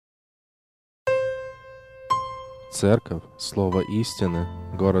Церковь «Слово истины»,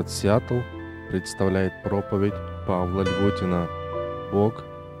 город Сиэтл, представляет проповедь Павла Львутина «Бог,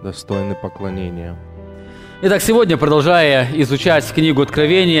 достойный поклонения». Итак, сегодня, продолжая изучать книгу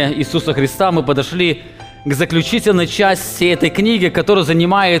Откровения Иисуса Христа, мы подошли к заключительной части этой книги, которая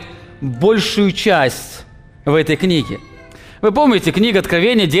занимает большую часть в этой книге. Вы помните, книга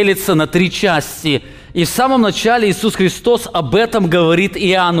Откровения делится на 3 части. И в самом начале Иисус Христос об этом говорит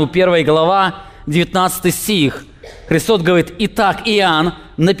Иоанну, 1 глава, 19 стих. Христос говорит: «Итак, Иоанн,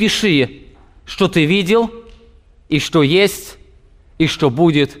 напиши, что ты видел, и что есть, и что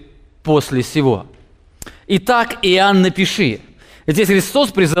будет после сего». Итак, Иоанн, напиши. Здесь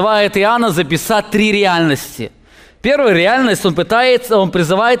Христос призывает Иоанна записать 3 реальности. Первая реальность, он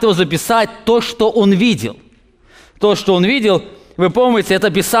призывает его записать то, что он видел. То, что он видел, вы помните, это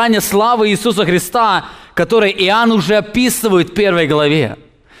описание славы Иисуса Христа, которое Иоанн уже описывает в 1 главе.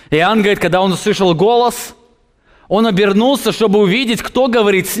 Иоанн говорит, когда он услышал голос, он обернулся, чтобы увидеть, кто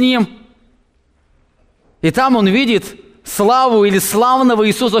говорит с ним. И там он видит славу или славного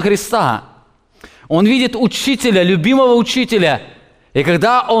Иисуса Христа. Он видит учителя, любимого учителя. И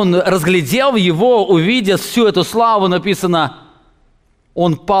когда он разглядел его, увидев всю эту славу, написано,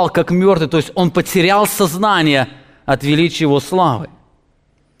 он пал как мертвый, то есть он потерял сознание от величия его славы.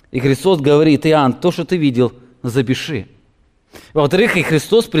 И Христос говорит: Иоанн, то, что ты видел, запиши. Во-вторых, и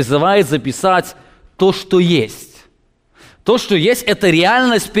Христос призывает записать то, что есть. То, что есть, это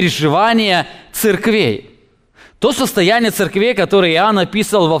реальность переживания церквей. То состояние церквей, которое Иоанн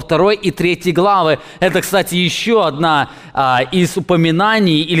описывал во 2 и 3 главы, это, кстати, еще одна из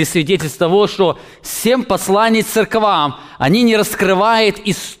упоминаний или свидетельств того, что 7 посланий церквам, они не раскрывают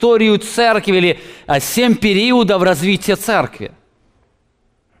историю церкви или 7 периодов развития церкви.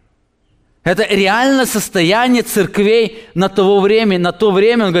 Это реальное состояние церквей на то время.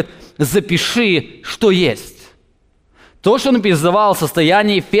 Он говорит: запиши, что есть. То, что он призывал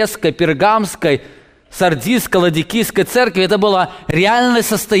состояние Ефесской, Пергамской, Сардийской, Ладикийской церкви, это было реальное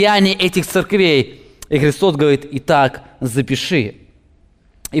состояние этих церквей. И Христос говорит: итак, запиши.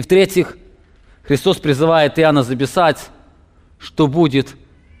 И в-третьих, Христос призывает Иоанна записать, что будет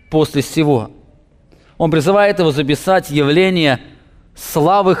после сего. Он призывает его записать явление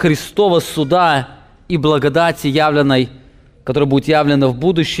славы Христова суда и благодати явленной, которая будет явлена в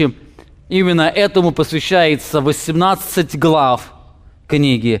будущем. Именно этому посвящается 18 глав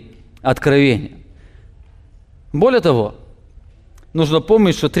книги Откровения. Более того, нужно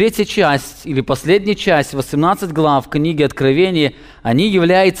помнить, что 3 часть или последняя часть, 18 глав книги Откровения, они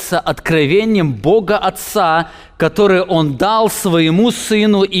являются откровением Бога Отца, которое Он дал своему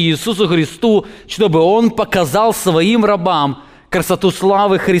Сыну Иисусу Христу, чтобы Он показал своим рабам красоту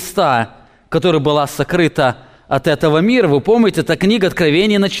славы Христа, которая была сокрыта от этого мира. Вы помните, эта книга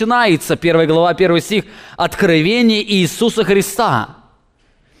Откровения начинается, 1 глава, 1 стих, «Откровение Иисуса Христа,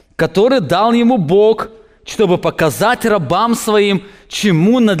 который дал Ему Бог, чтобы показать рабам своим,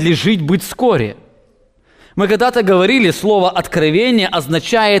 чему надлежит быть вскоре». Мы когда-то говорили, слово «откровение»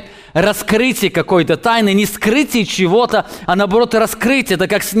 означает раскрытие какой-то тайны, не скрытие чего-то, а наоборот раскрытие. Это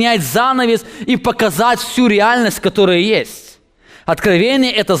как снять занавес и показать всю реальность, которая есть.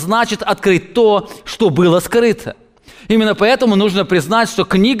 Откровение – это значит открыть то, что было скрыто. Именно поэтому нужно признать, что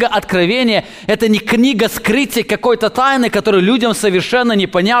книга Откровения – это не книга скрытия какой-то тайны, которая людям совершенно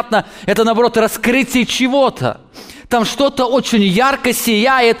непонятна. Это, наоборот, раскрытие чего-то. Там что-то очень ярко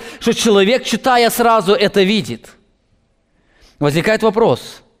сияет, что человек, читая, сразу это видит. Возникает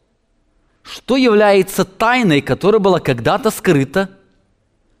вопрос: что является тайной, которая была когда-то скрыта,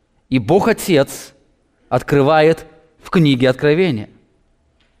 и Бог Отец открывает в книге Откровения?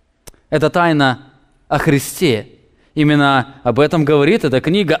 Это тайна о Христе. Именно об этом говорит эта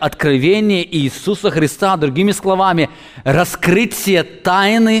книга «Откровение Иисуса Христа». Другими словами, раскрытие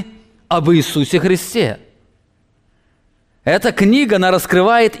тайны об Иисусе Христе. Эта книга, она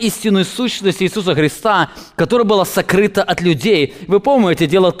раскрывает истинную сущность Иисуса Христа, которая была сокрыта от людей. Вы помните,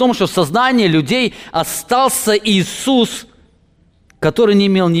 дело в том, что в сознании людей остался Иисус, который не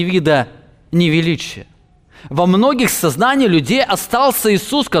имел ни вида, ни величия. Во многих сознаниях людей остался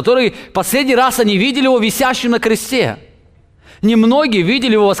Иисус, который последний раз они видели Его висящим на кресте. Немногие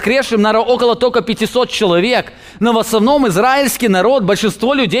видели Его воскресшим, наверное, около только 500 человек. Но в основном израильский народ,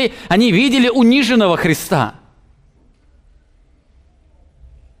 большинство людей, они видели униженного Христа.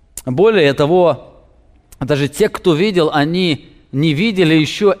 Более того, даже те, кто видел, они не видели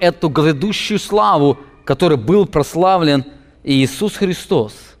еще эту грядущую славу, которой был прославлен Иисус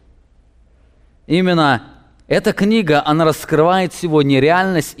Христос. Именно эта книга, она раскрывает сегодня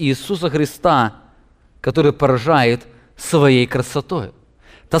реальность Иисуса Христа, который поражает своей красотой.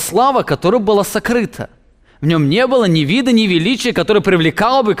 Та слава, которая была сокрыта. в нем не было ни вида, ни величия, которое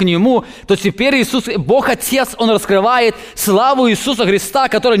привлекало бы к Нему, то теперь Иисус, Бог Отец, Он раскрывает славу Иисуса Христа,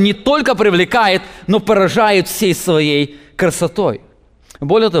 которая не только привлекает, но поражает всей своей красотой.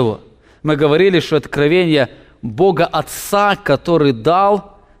 Более того, мы говорили, что откровение Бога Отца, который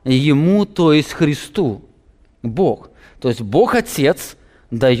дал Ему, то есть Христу. Бог. То есть Бог Отец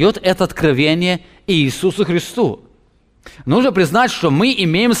дает это откровение Иисусу Христу. Нужно признать, что мы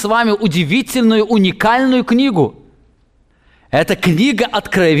имеем с вами удивительную, уникальную книгу. Это книга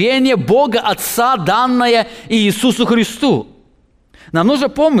откровения Бога Отца, данная Иисусу Христу. Нам нужно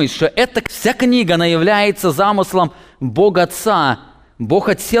помнить, что эта вся книга, она является замыслом Бога Отца. Бог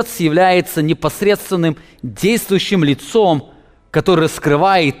Отец является непосредственным действующим лицом, который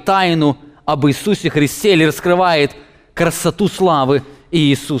раскрывает тайну об Иисусе Христе или раскрывает красоту славы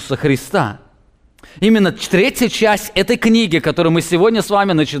Иисуса Христа. Именно третья часть этой книги, которую мы сегодня с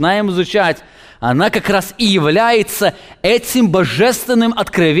вами начинаем изучать, она как раз и является этим божественным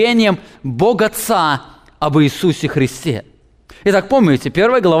откровением Бога Отца об Иисусе Христе. Итак, помните,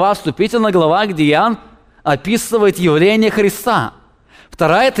 1 глава, вступительная глава, где Иоанн описывает явление Христа.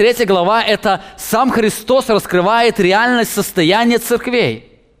 2 и 3 глава – это сам Христос раскрывает реальность состояния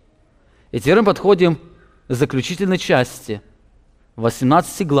церквей. И теперь мы подходим к заключительной части,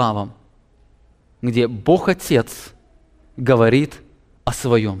 18 главам, где Бог Отец говорит о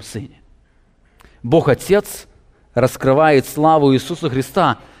Своем Сыне. Бог Отец раскрывает славу Иисуса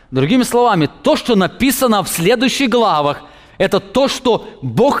Христа. Другими словами, то, что написано в следующих главах, это то, что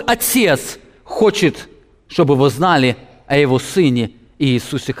Бог Отец хочет, чтобы вы знали о Его Сыне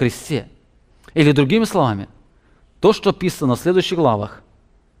Иисусе Христе. Или другими словами, то, что описано в следующих главах,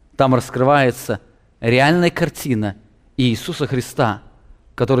 там раскрывается реальная картина Иисуса Христа,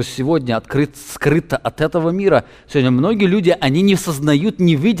 который сегодня скрыто от этого мира. Сегодня многие люди, они не сознают,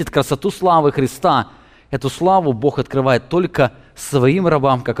 не видят красоту славы Христа. Эту славу Бог открывает только своим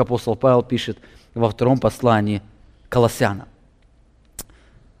рабам, как апостол Павел пишет во втором послании к Колоссянам,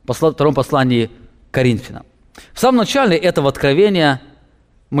 втором послании к Коринфянам. В самом начале этого откровения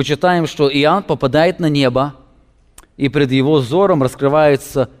мы читаем, что Иоанн попадает на небо, и пред его взором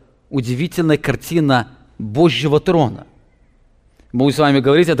раскрывается удивительная картина Божьего трона. Мы будем с вами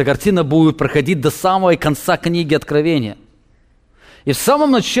говорить, эта картина будет проходить до самого конца книги Откровения. И в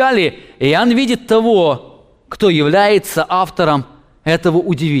самом начале Иоанн видит того, кто является автором этого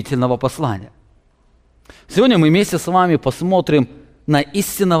удивительного послания. Сегодня мы вместе с вами посмотрим на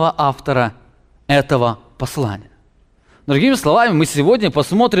истинного автора этого послания. Другими словами, мы сегодня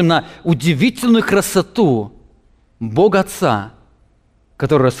посмотрим на удивительную красоту Бога Отца,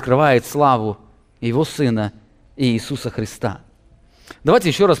 который раскрывает славу Его Сына Иисуса Христа. Давайте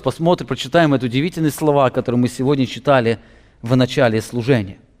еще раз посмотрим, прочитаем эти удивительные слова, которые мы сегодня читали в начале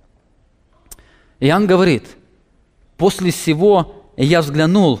служения. Иоанн говорит: «После сего я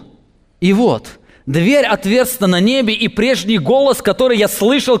взглянул, и вот, дверь отверста на небе, и прежний голос, который я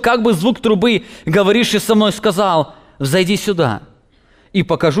слышал, как бы звук трубы, говоривший со мной, сказал: взойди сюда, и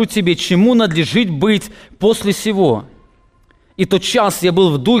покажу тебе, чему надлежит быть после сего. И тот час я был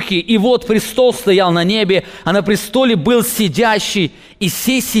в духе, и вот престол стоял на небе, а на престоле был сидящий, и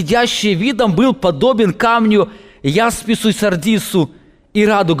сей сидящий видом был подобен камню яспису и сардису, и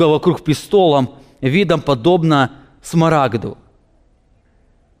радуга вокруг престолом видом подобна смарагду.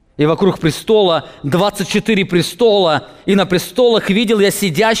 И вокруг престола 24 престола, и на престолах видел я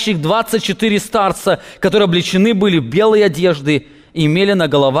сидящих 24 старца, которые облечены были в белые одежды, и имели на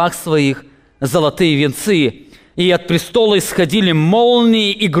головах своих золотые венцы. И от престола исходили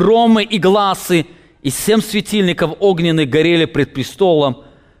молнии, и громы, и гласы, и 7 светильников огненных горели пред престолом,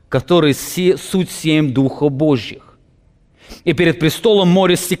 который суть 7 духов Божьих. И перед престолом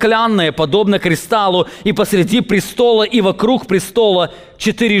море стеклянное, подобно кристаллу, и посреди престола и вокруг престола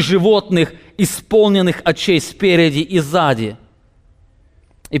 4 животных, исполненных очей спереди и сзади.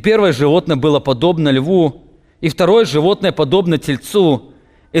 И первое животное было подобно льву, и второе животное подобно тельцу,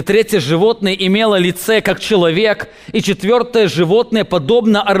 и третье животное имело лице, как человек, и четвертое животное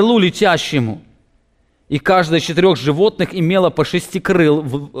подобно орлу летящему. И каждое из 4 животных имело по 6 крыл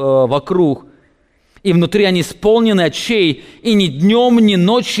вокруг, и внутри они исполнены очей, и ни днем, ни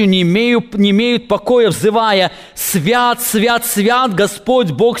ночью не имеют покоя, взывая: «Свят, свят, свят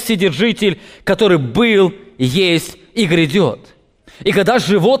Господь Бог Вседержитель, который был, есть и грядет». И когда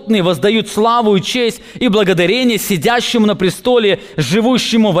животные воздают славу и честь и благодарение сидящему на престоле,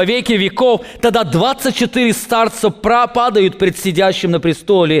 живущему во веки веков, тогда 24 старца падают пред сидящим на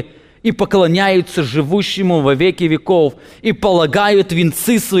престоле и поклоняются живущему во веки веков, и полагают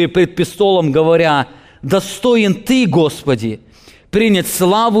венцы свои пред престолом, говоря: «Достоин Ты, Господи, принять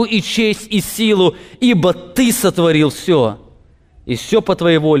славу и честь и силу, ибо Ты сотворил все, и все по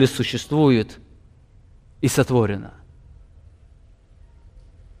Твоей воле существует и сотворено».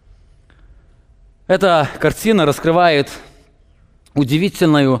 Эта картина раскрывает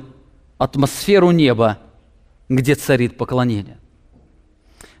удивительную атмосферу неба, где царит поклонение.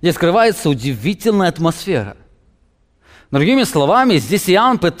 Здесь скрывается удивительная атмосфера. Другими словами, здесь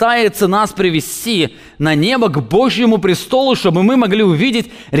Иоанн пытается нас привести на небо к Божьему престолу, чтобы мы могли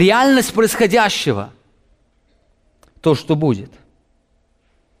увидеть реальность происходящего, то, что будет.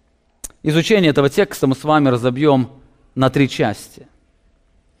 Изучение этого текста мы с вами разобьем на 3 части.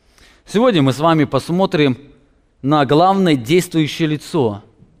 Сегодня мы с вами посмотрим на главное действующее лицо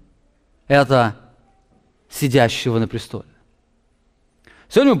 – это сидящего на престоле.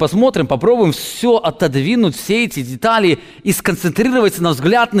 Сегодня мы посмотрим, попробуем все отодвинуть, все эти детали и сконцентрироваться на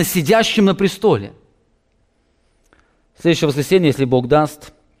взгляд на сидящем на престоле. В следующее воскресенье, если Бог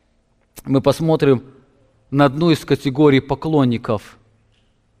даст, мы посмотрим на одну из категорий поклонников,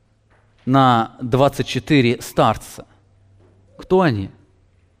 на 24 старца. Кто они?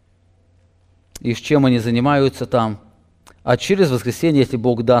 И с чем они занимаются там? А через воскресенье, если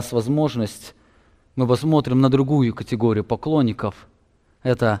Бог даст возможность, мы посмотрим на другую категорию поклонников.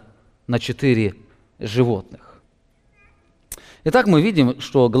 Это на 4 животных. Итак, мы видим,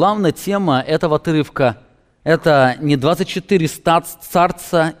 что главная тема этого отрывка – это не 24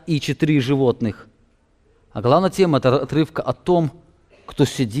 старца и 4 животных, а главная тема этого отрывка о том, кто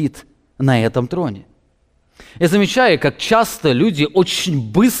сидит на этом троне. Я замечаю, как часто люди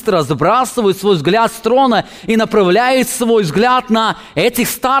очень быстро сбрасывают свой взгляд с трона и направляют свой взгляд на этих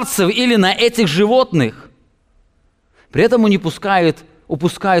старцев или на этих животных. При этом они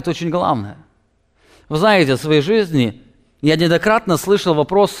упускают очень главное. Вы знаете, в своей жизни я неоднократно слышал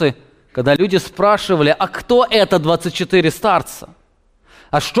вопросы, когда люди спрашивали, а кто это 24 старца?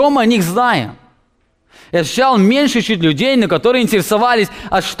 А что мы о них знаем? Я встречал меньше чуть людей, на которые интересовались,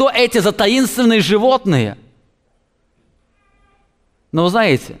 а что эти за таинственные животные? Но вы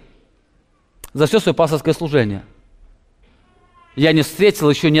знаете, за все свое пасторское служение я не встретил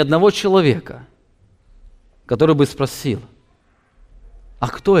еще ни одного человека, который бы спросил, а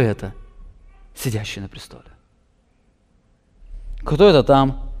кто это, сидящий на престоле? Кто это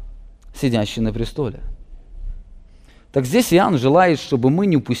там, сидящий на престоле? Так здесь Иоанн желает, чтобы мы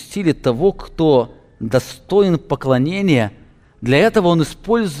не упустили того, кто достоин поклонения. Для этого он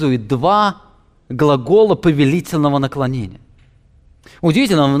использует 2 глагола повелительного наклонения.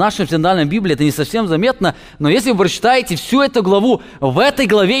 Удивительно, в нашей синодальной Библии это не совсем заметно, но если вы прочитаете всю эту главу, в этой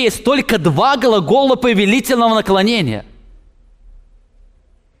главе есть только 2 глагола повелительного наклонения.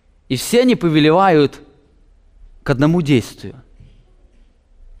 И все они повелевают к одному действию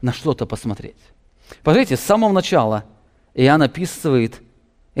 – на что-то посмотреть. Посмотрите, с самого начала Иоанн описывает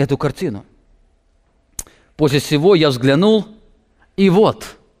эту картину. «После сего я взглянул, и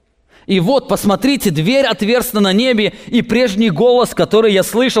вот, посмотрите, дверь отверстна на небе, и прежний голос, который я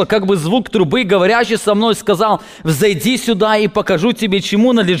слышал, как бы звук трубы, говорящий со мной, сказал: взойди сюда, и покажу тебе,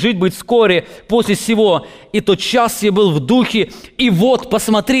 чему надлежит быть вскоре после сего. И тот час я был в духе, и вот,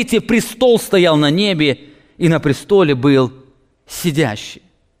 посмотрите, престол стоял на небе, и на престоле был сидящий».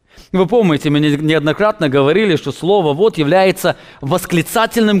 Вы помните, мы неоднократно говорили, что слово «вот» является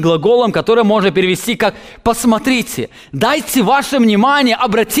восклицательным глаголом, который можно перевести как «посмотрите». Дайте ваше внимание,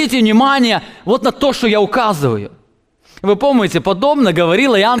 обратите внимание вот на то, что я указываю. Вы помните, подобно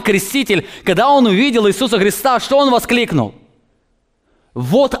говорил Иоанн Креститель, когда он увидел Иисуса Христа, что он воскликнул?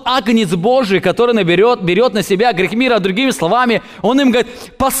 «Вот Агнец Божий, который берет на себя грех мира». Другими словами, он им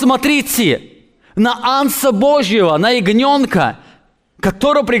говорит: посмотрите на Агнца Божьего, на ягненка,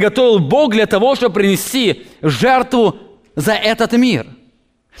 которого приготовил Бог для того, чтобы принести жертву за этот мир.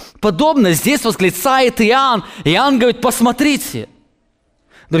 Подобно здесь восклицает Иоанн. Иоанн говорит: посмотрите.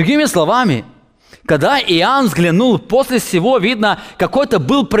 Другими словами, когда Иоанн взглянул, после всего, видно, какой-то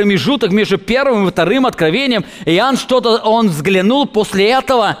был промежуток между первым и вторым откровением. Он взглянул после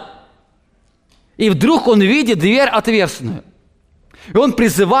этого, и вдруг он видит дверь отверстную. И он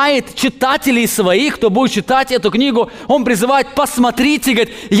призывает читателей своих, кто будет читать эту книгу, он призывает: посмотрите,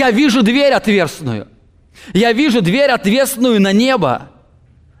 говорит, я вижу дверь отверстную. Я вижу дверь отверстную на небо.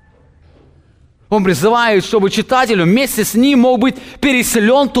 Он призывает, чтобы читатель вместе с ним мог быть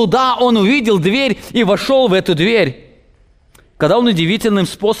переселен туда. Он увидел дверь и вошел в эту дверь. Когда он удивительным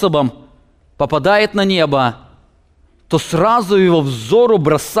способом попадает на небо, то сразу его взору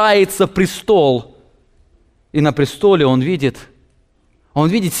бросается престол. И на престоле он видит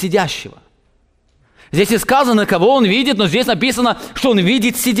сидящего. Здесь не сказано, кого он видит, но здесь написано, что он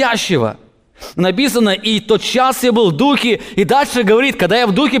видит сидящего. Написано, и тот час я был в духе, и дальше говорит, когда я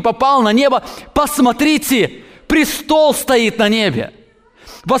в духе попал на небо, посмотрите, престол стоит на небе.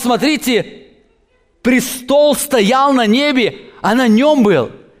 Посмотрите, престол стоял на небе, а на нем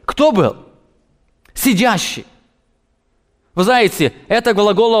был. Кто был? Сидящий. Вы знаете, это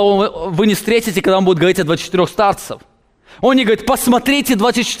глагола вы не встретите, когда он будет говорить о 24 старцев. Он не говорит, посмотрите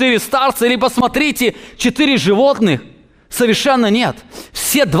 24 старца или посмотрите 4 животных. Совершенно нет.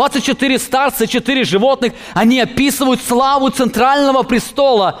 Все 24 старца, 4 животных, они описывают славу центрального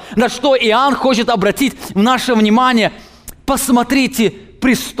престола, на что Иоанн хочет обратить наше внимание. Посмотрите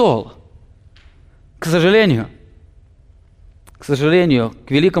престол. К сожалению,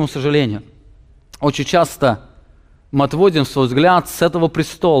 к великому сожалению, очень часто мы отводим свой взгляд с этого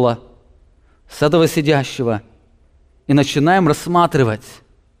престола, с этого сидящего, и начинаем рассматривать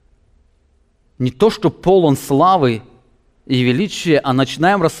не то, что полон славы и величия, а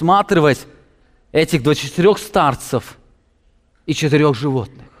начинаем рассматривать этих 24 старцев и 4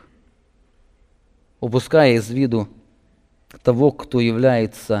 животных, упуская из виду того, кто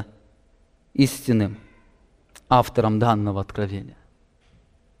является истинным автором данного откровения.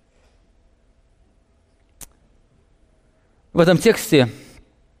 В этом тексте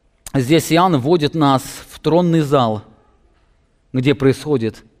здесь Иоанн вводит нас в тронный зал, где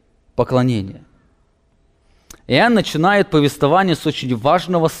происходит поклонение. Иоанн начинает повествование с очень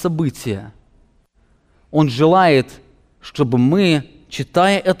важного события. Он желает, чтобы мы,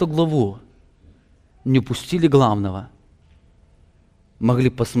 читая эту главу, не упустили главного, могли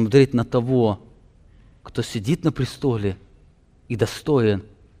посмотреть на того, кто сидит на престоле и достоин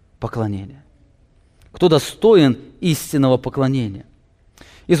поклонения. Кто достоин истинного поклонения.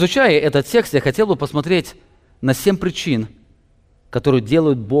 Изучая этот текст, я хотел бы посмотреть на 7 причин, которые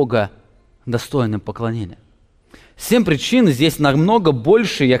делают Бога достойным поклонения. 7 причин, здесь намного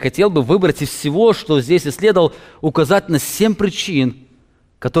больше. Я хотел бы выбрать из всего, что здесь исследовал, указать на 7 причин,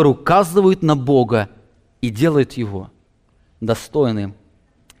 которые указывают на Бога и делают Его достойным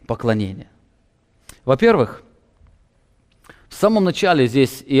поклонения. Во-первых, в самом начале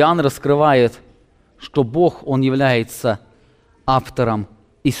здесь Иоанн раскрывает, что Бог, Он является автором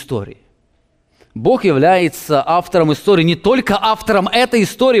истории. Бог является автором истории, не только автором этой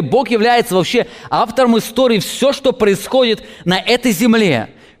истории, Бог является вообще автором истории. Все, что происходит на этой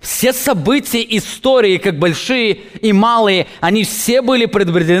земле, все события истории, как большие и малые, они все были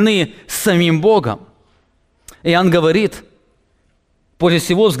предопределены самим Богом. Иоанн говорит, после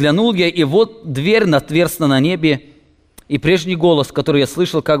всего взглянул я, и вот дверь отверстна на небе, и прежний голос, который я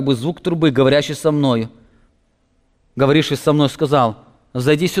слышал, как бы звук трубы, говорящий со мной, сказал,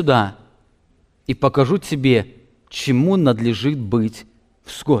 «Зайди сюда, и покажу тебе, чему надлежит быть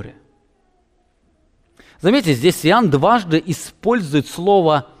вскоре». Заметьте, здесь Иоанн дважды использует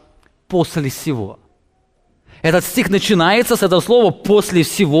слово «после сего». Этот стих начинается с этого слова «после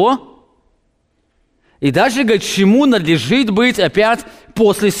всего», и дальше говорит, чему надлежит быть опять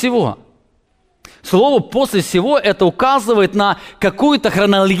 «после сего». Слово «после всего» это указывает на какую-то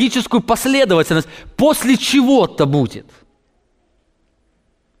хронологическую последовательность. После чего-то будет.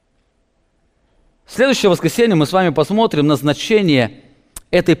 В следующее воскресенье мы с вами посмотрим на значение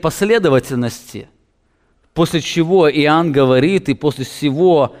этой последовательности, после чего Иоанн говорит, и после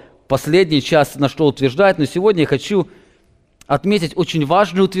всего последняя часть на что утверждает. Но сегодня я хочу отметить очень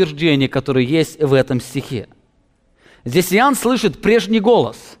важное утверждение, которое есть в этом стихе. Здесь Иоанн слышит прежний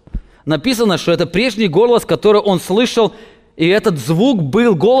голос. Написано, что это прежний голос, который он слышал, и этот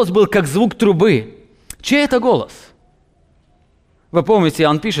голос был как звук трубы. Чей это голос? Вы помните,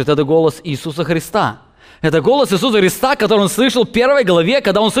 Иоанн пишет, это голос Иисуса Христа. Это голос Иисуса Христа, который он слышал в 1 главе.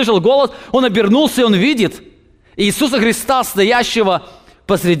 Когда он слышал голос, он обернулся, и он видит Иисуса Христа, стоящего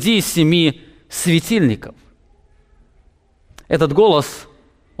посреди 7 светильников. Этот голос,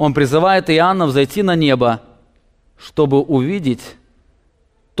 он призывает Иоанна взойти на небо, чтобы увидеть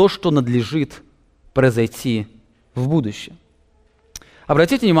то, что надлежит произойти в будущем.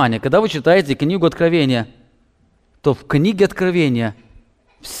 Обратите внимание, когда вы читаете книгу Откровения, то в книге Откровения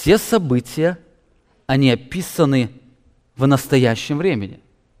все события, они описаны в настоящем времени.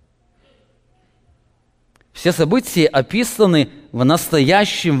 Все события описаны в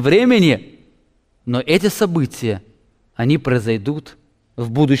настоящем времени, но эти события, они произойдут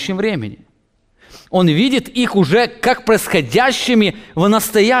в будущем времени. Он видит их уже как происходящими в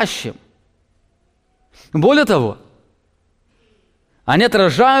настоящем. Более того, они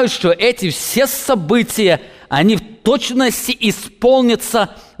отражают, что эти все события, они в точности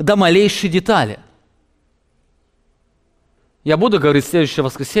исполнятся до малейшей детали. Я буду говорить в следующее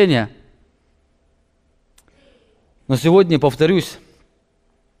воскресенье, но сегодня повторюсь,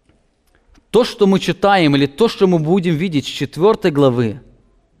 то, что мы читаем, или то, что мы будем видеть с 4 главы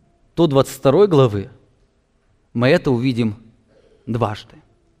до 22 главы, мы это увидим дважды.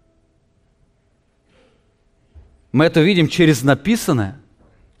 Мы это увидим через написанное,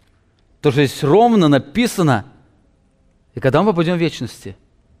 то, что здесь ровно написано. И когда мы попадем в вечности,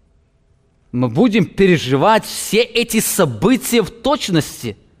 мы будем переживать все эти события в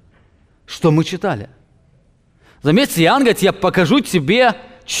точности, что мы читали. Заметьте, Иоанн говорит, я покажу тебе,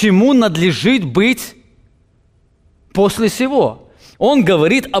 чему надлежит быть после сего. Он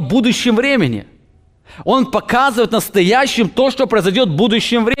говорит о будущем времени. Он показывает настоящим то, что произойдет в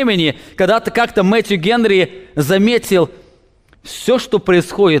будущем времени. Когда-то как-то Мэтью Генри заметил, все, что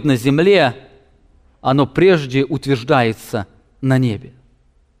происходит на земле, оно прежде утверждается на небе.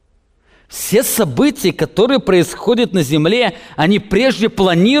 Все события, которые происходят на земле, они прежде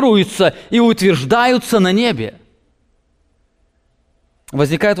планируются и утверждаются на небе.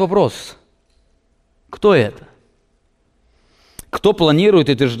 Возникает вопрос, кто это? Кто планирует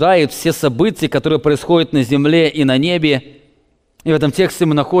и утверждает все события, которые происходят на земле и на небе? И в этом тексте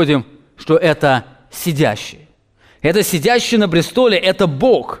мы находим, что это сидящий. Это сидящий на престоле, это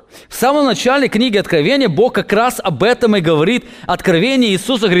Бог. В самом начале книги Откровения Бог как раз об этом и говорит. Откровение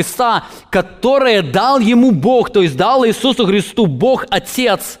Иисуса Христа, которое дал ему Бог, то есть дал Иисусу Христу Бог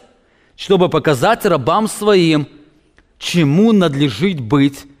Отец, чтобы показать рабам своим, чему надлежит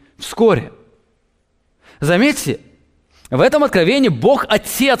быть вскоре. Заметьте, в этом откровении Бог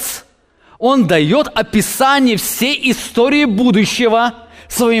Отец, Он дает описание всей истории будущего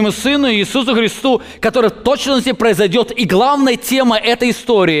своему Сыну Иисусу Христу, который в точности произойдет. И главная тема этой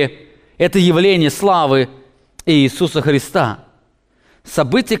истории – это явление славы Иисуса Христа.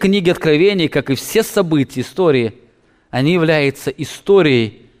 События книги Откровения, как и все события истории, они являются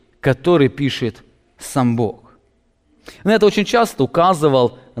историей, которую пишет сам Бог. На это очень часто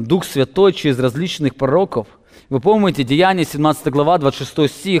указывал Дух Святой через различных пророков. Вы помните, Деяния, 17 глава,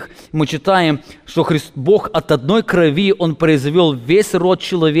 26 стих, мы читаем, что Бог от одной крови, Он произвел весь род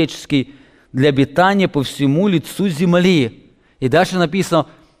человеческий для обитания по всему лицу земли. И дальше написано,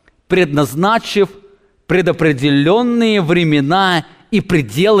 предназначив предопределенные времена и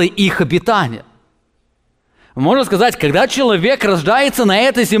пределы их обитания. Можно сказать, когда человек рождается на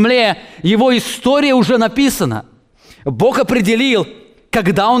этой земле, его история уже написана. Бог определил,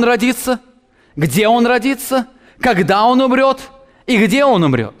 когда он родится, где он родится, когда он умрет и где он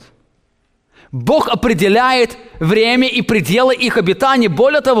умрет. Бог определяет время и пределы их обитания.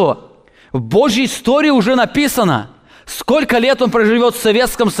 Более того, в Божьей истории уже написано, сколько лет он проживет в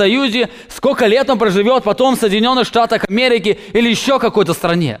Советском Союзе, сколько лет он проживет потом в Соединенных Штатах Америки или еще какой-то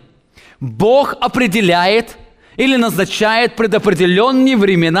стране. Бог определяет или назначает предопределенные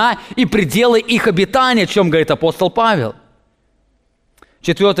времена и пределы их обитания, о чем говорит апостол Павел. В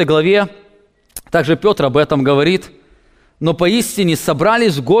 4 главе также Петр об этом говорит. «Но поистине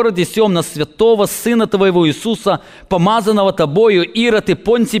собрались в городе сем на святого Сына Твоего Иисуса, помазанного Тобою, Ирод и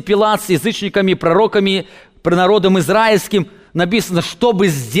Понтий Пилат с язычниками, пророками, народом израильским». Написано, чтобы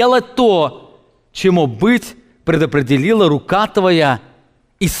сделать то, чему быть предопределила рука Твоя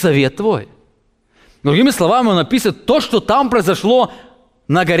и совет Твой. Другими словами, он описывает то, что там произошло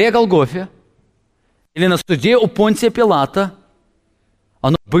на горе Голгофе или на суде у Понтия Пилата.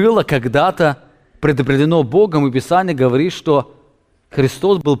 Оно было когда-то предопределено Богом, и Писание говорит, что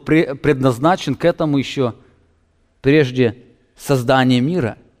Христос был предназначен к этому еще прежде создания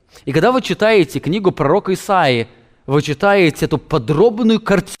мира. И когда вы читаете книгу пророка Исаии, вы читаете эту подробную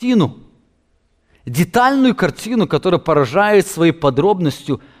картину, детальную картину, которая поражает своей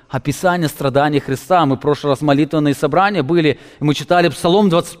подробностью описание страданий Христа. Мы в прошлый раз молитвенные собрания были, и мы читали Псалом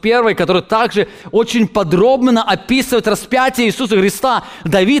 21, который также очень подробно описывает распятие Иисуса Христа.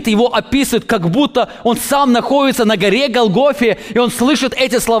 Давид его описывает, как будто он сам находится на горе Голгофе, и он слышит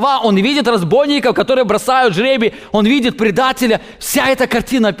эти слова, он видит разбойников, которые бросают жребий, он видит предателя. Вся эта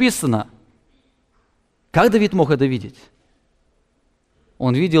картина описана. Как Давид мог это видеть?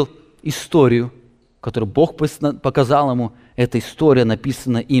 Он видел историю, которую Бог показал ему. Эта история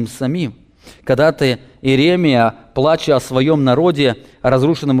написана им самим. Когда-то Иеремия, плача о своем народе, о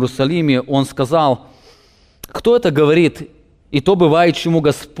разрушенном Иерусалиме, он сказал, кто это говорит, и то бывает, чему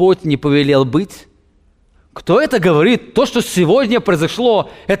Господь не повелел быть? Кто это говорит? То, что сегодня произошло,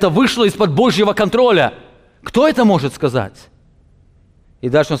 это вышло из-под Божьего контроля. Кто это может сказать? И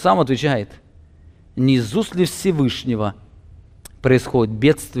дальше он сам отвечает, не из уст ли Всевышнего происходит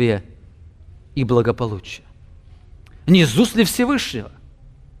бедствие и благополучие? Не из уст ли Всевышнего?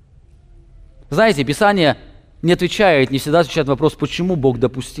 Знаете, Писание не всегда отвечает на вопрос, почему Бог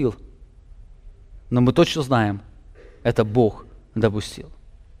допустил. Но мы точно знаем, это Бог допустил.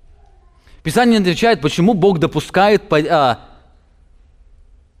 Писание не отвечает, почему Бог допускает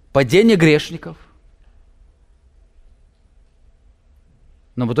падение грешников.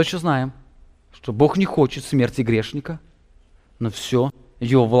 Но мы точно знаем, что Бог не хочет смерти грешника, но все в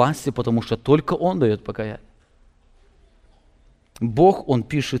Его власти, потому что только Он дает покаяние. Бог, Он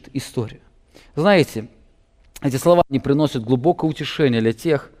пишет историю. Знаете, эти слова не приносят глубокое утешение для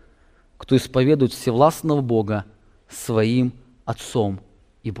тех, кто исповедует всевластного Бога своим Отцом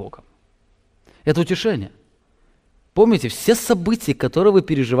и Богом. Это утешение. Помните, все события, которые вы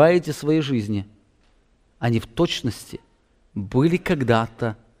переживаете в своей жизни, они в точности были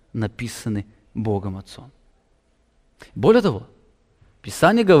когда-то написаны Богом Отцом. Более того,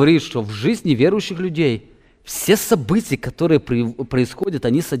 Писание говорит, что в жизни верующих людей все события, которые происходят,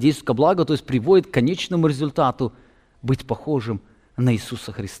 они содействуют ко благу, то есть приводят к конечному результату быть похожим на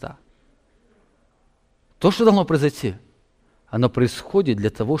Иисуса Христа. То, что должно произойти, оно происходит для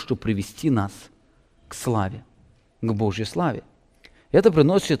того, чтобы привести нас к славе, к Божьей славе. Это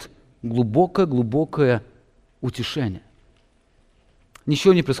приносит глубокое утешение.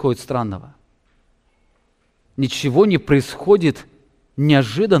 Ничего не происходит странного. Ничего не происходит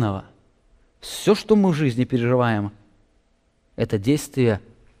неожиданного. Все, что мы в жизни переживаем, это действие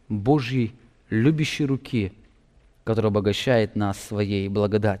Божьей любящей руки, которая обогащает нас своей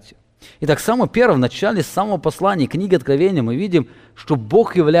благодатью. Итак, самое первое, в начале самого послания книги Откровения мы видим, что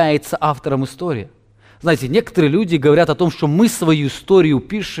Бог является автором истории. Знаете, некоторые люди говорят о том, что мы свою историю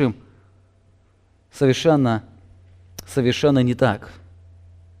пишем. Совершенно не так.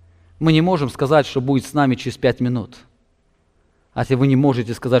 Мы не можем сказать, что будет с нами через 5 минут. А если вы не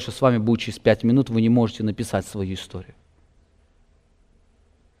можете сказать, что с вами будет через 5 минут, вы не можете написать свою историю.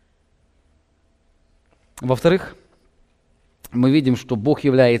 Во-вторых, мы видим, что Бог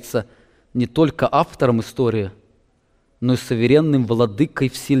является не только автором истории, но и суверенным владыкой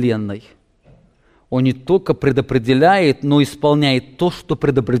Вселенной. Он не только предопределяет, но и исполняет то, что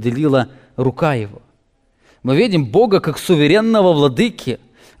предопределила рука Его. Мы видим Бога как суверенного владыки.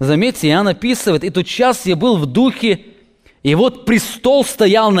 Заметьте, Иоанн описывает: «И тот час я был в духе, и вот престол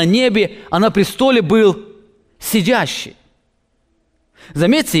стоял на небе, а на престоле был сидящий».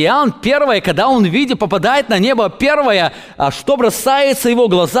 Заметьте, Иоанн первое, когда он попадает на небо, первое, что бросается его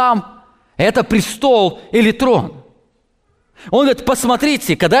глазам, это престол или трон. Он говорит: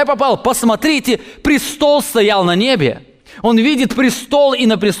 посмотрите, когда я попал, посмотрите, престол стоял на небе. Он видит престол и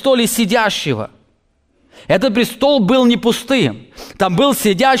на престоле сидящего. Этот престол был не пустым. Там был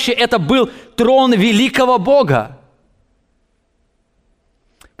сидящий, это был трон великого Бога.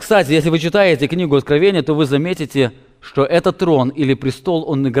 Кстати, если вы читаете книгу Откровения, то вы заметите, что этот трон или престол,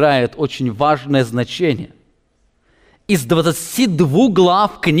 он играет очень важное значение. Из 22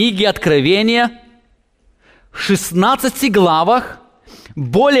 глав книги Откровения, в 16 главах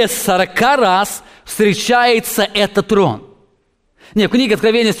более 40 раз встречается этот трон. Нет, в книге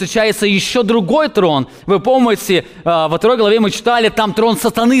Откровения встречается еще другой трон. Вы помните, во 2 главе мы читали, там трон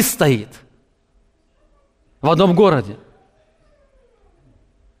сатаны стоит. В одном городе.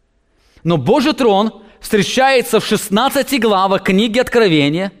 Но Божий трон встречается в 16 главах книги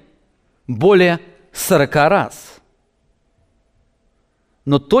Откровения более 40 раз.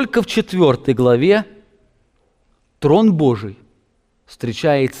 Но только в 4 главе трон Божий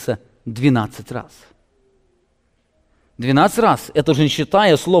встречается 12 раз. 12 раз, это уже не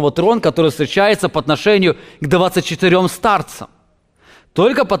считая слово «трон», которое встречается по отношению к 24 старцам.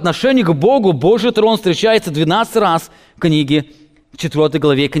 Только по отношению к Богу Божий трон встречается 12 раз в 4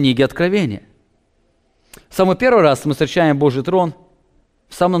 главе книги Откровения. Самый первый раз мы встречаем Божий трон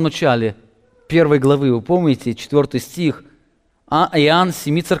в самом начале 1 главы. Вы помните, 4 стих. «Иоанн,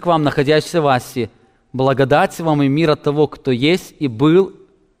 7 церквам, находящимся в Асии, благодать вам и мир от того, кто есть и был,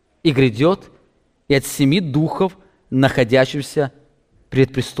 и грядет, и от 7 духов, находящихся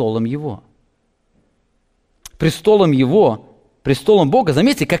пред престолом Его». Престолом Его, престолом Бога.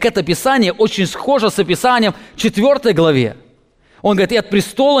 Заметьте, как это описание очень схоже с описанием в 4 главе. Он говорит: «И от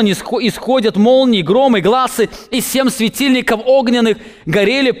престола исходят молнии, громы, гласы, и 7 светильников огненных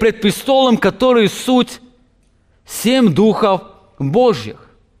горели пред престолом, который суть 7 духов Божьих».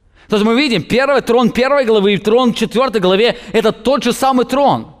 То есть мы видим, первый трон 1 главы и трон 4 главе – это тот же самый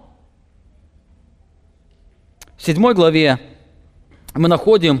трон. В 7 главе мы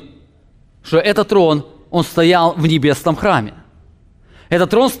находим, что этот трон, он стоял в небесном храме. Этот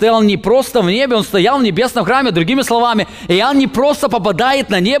трон стоял не просто в небе, он стоял в небесном храме. Другими словами, Иоанн не просто попадает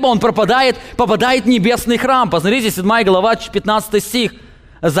на небо, он попадает в небесный храм. Посмотрите, 7 глава, 15 стих.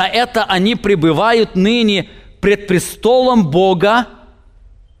 «За это они пребывают ныне пред престолом Бога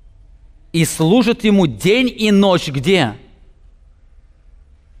и служат Ему день и ночь». Где?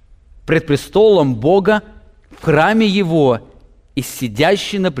 пред престолом Бога в храме Его, и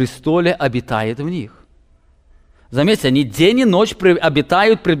сидящий на престоле обитает в них». Заметьте, они день и ночь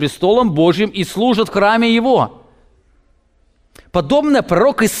обитают пред престолом Божьим и служат в храме Его. Подобно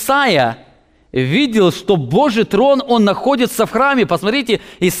пророк Исаия видел, что Божий трон, он находится в храме. Посмотрите,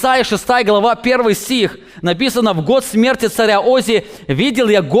 Исаия 6 глава, 1 стих. Написано: «В год смерти царя Озии видел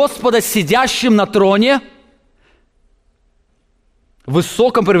я Господа сидящим на троне,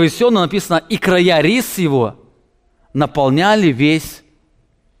 высоком превознесенном», написано, «и края рис его наполняли весь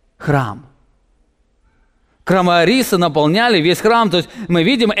храм». Края риса наполняли весь храм. То есть мы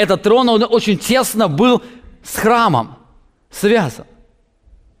видим, этот трон, он очень тесно был с храмом связан.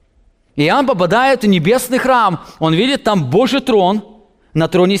 И Иоанн попадает в небесный храм. Он видит там Божий трон на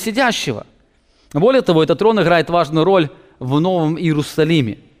троне сидящего. Более того, этот трон играет важную роль в Новом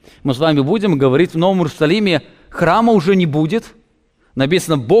Иерусалиме. Мы с вами будем говорить, в Новом Иерусалиме храма уже не будет.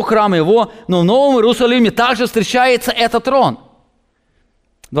 Написано: Бог храм его, но в Новом Иерусалиме также встречается этот трон.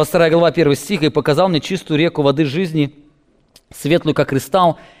 22 глава, 1 стих: «И показал мне чистую реку воды жизни, светлую, как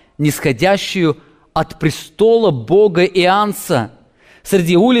кристалл, нисходящую от престола Бога Иоаннца.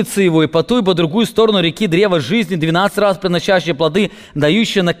 Среди улицы его и по ту и по другую сторону реки древо жизни, 12 раз приносящее плоды,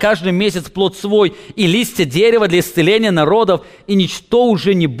 дающее на каждый месяц плод свой, и листья дерева для исцеления народов, и ничего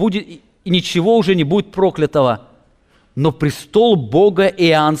уже не будет проклятого. Но престол Бога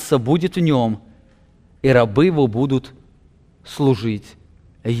Иоаннца будет в нем, и рабы его будут служить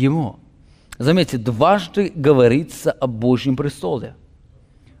ему». Заметьте, дважды говорится о Божьем престоле,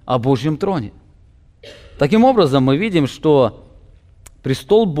 о Божьем троне. Таким образом, мы видим, что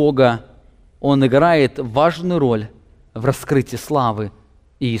престол Бога, он играет важную роль в раскрытии славы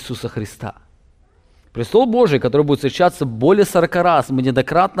Иисуса Христа. Престол Божий, который будет встречаться более 40 раз, мы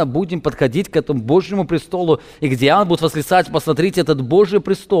неоднократно будем подходить к этому Божьему престолу, и где Иоанн будет восклицать: «Посмотрите, этот Божий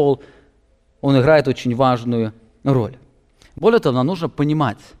престол», он играет очень важную роль. Более того, нам нужно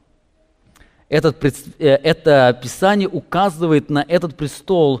понимать, это Писание указывает на этот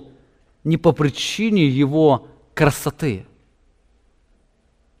престол не по причине его красоты,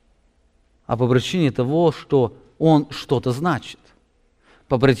 а по причине того, что он что-то значит.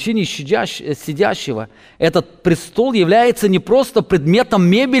 По причине сидящего. Этот престол является не просто предметом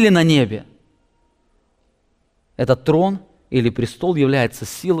мебели на небе. Этот трон или престол является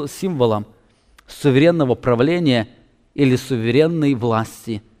символом суверенного правления или суверенной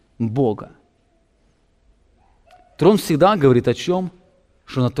власти Бога. Трон всегда говорит о чем?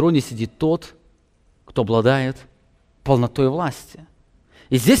 Что на троне сидит тот, кто обладает полнотой власти.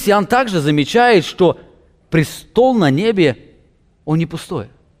 И здесь Иоанн также замечает, что престол на небе, он не пустой.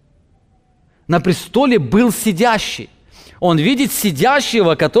 На престоле был сидящий. Он видит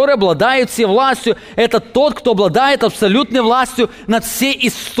сидящего, который обладает всей властью. Это тот, кто обладает абсолютной властью над всей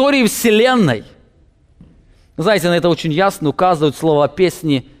историей Вселенной. Знаете, на это очень ясно указывают слова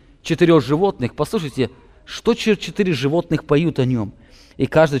песни 4 животных. Послушайте, что 4 животных поют о нем. «И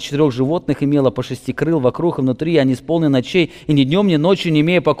каждое 4 животных имело по 6 крыл вокруг и внутри, они исполнены ночей, и ни днем, ни ночью, не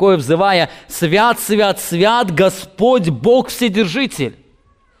имея покоя, взывая: свят, свят, свят Господь Бог Вседержитель».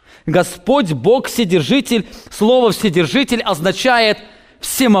 Господь Бог Вседержитель, слово «Вседержитель» означает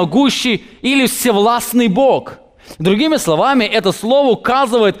 «всемогущий» или «всевластный Бог». Другими словами, это слово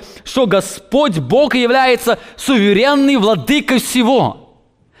указывает, что Господь Бог является суверенный владыкой всего.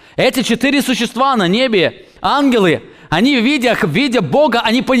 Эти 4 существа на небе, ангелы, они, видя Бога,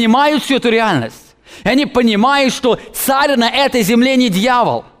 они понимают всю эту реальность. И они понимают, что царь на этой земле не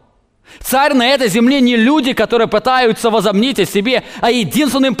дьявол. Царь на этой земле не люди, которые пытаются возомнить о себе, а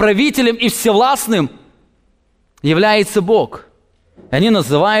единственным правителем и всевластным является Бог. Они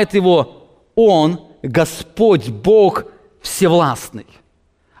называют его Он, Господь Бог Всевластный,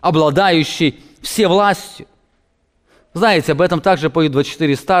 обладающий всевластью. Знаете, об этом также поют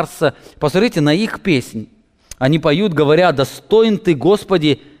 24 старца. Посмотрите на их песнь. Они поют, говоря: «Достоин Ты,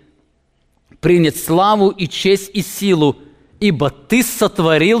 Господи, принять славу и честь и силу, ибо Ты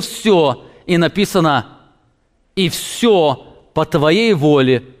сотворил все». И написано: «И все по Твоей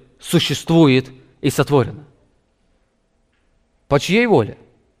воле существует и сотворено». По чьей воле?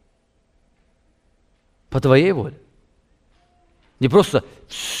 По Твоей воле. Не просто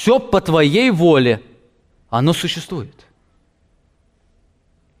все по Твоей воле, оно существует.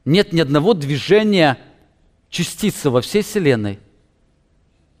 Нет ни одного движения частицы во всей Вселенной,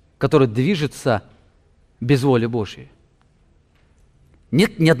 которая движется без воли Божьей.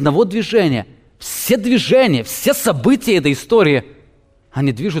 Нет ни одного движения. Все события этой истории,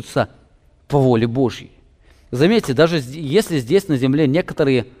 они движутся по воле Божьей. Заметьте, даже если здесь на земле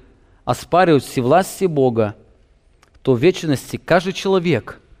некоторые оспаривают всевластие Бога, то в вечности каждый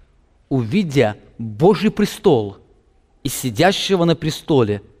человек, увидя Божий престол и сидящего на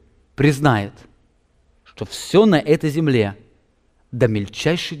престоле, признает, что все на этой земле до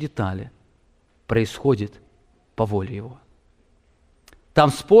мельчайшей детали происходит по воле Его.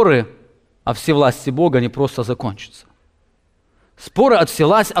 Там споры о всевластии Бога не просто закончатся. Споры о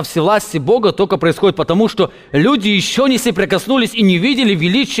всевластии Бога только происходят потому, что люди еще не соприкоснулись и не видели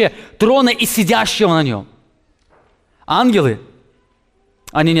величия трона и сидящего на нем. Ангелы,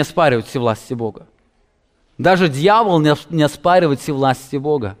 они не оспаривают всевластие Бога. Даже дьявол не оспаривает всевластие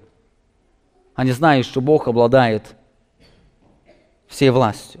Бога. Они знают, что Бог обладает всей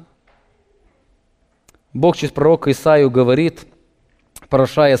властью. Бог через пророка Исаию говорит,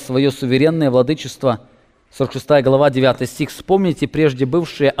 поражая свое суверенное владычество, 46 глава, 9 стих, «Вспомните прежде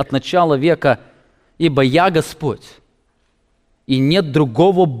бывшее от начала века, ибо я Господь, и нет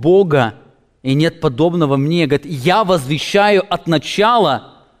другого Бога, и нет подобного мне». Говорит, я возвещаю от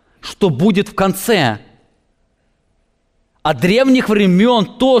начала, что будет в конце. От древних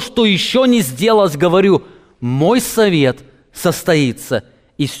времен то, что еще не сделалось, говорю, мой совет состоится,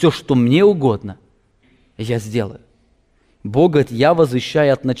 и все, что мне угодно, я сделаю. Бог говорит, я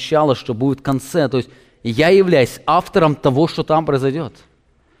возвещаю от начала, что будет в конце. То есть я являюсь автором того, что там произойдет.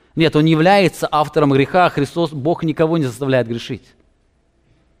 Нет, Он не является автором греха. Христос, Бог никого не заставляет грешить.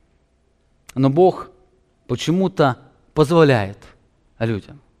 Но Бог почему-то позволяет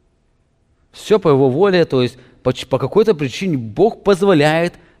людям. Все по Его воле, то есть по какой-то причине Бог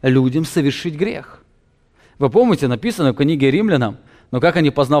позволяет людям совершить грех. Вы помните, написано в книге Римлянам, но как они,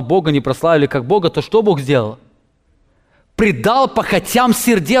 познав Бога, не прославили как Бога, то что Бог сделал? Предал похотям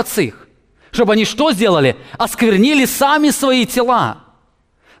сердец их. Чтобы они что сделали? Осквернили сами свои тела.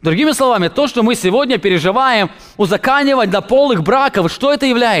 Другими словами, то, что мы сегодня переживаем, узаконивать до полных браков, что это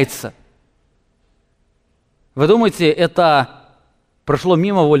является? Вы думаете, это прошло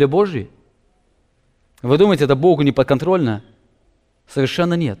мимо воли Божьей? Вы думаете, это Богу не подконтрольно?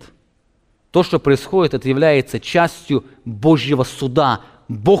 Совершенно нет. То, что происходит, это является частью Божьего суда.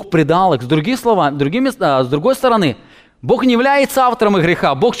 Бог предал их. С другой стороны, Бог не является автором их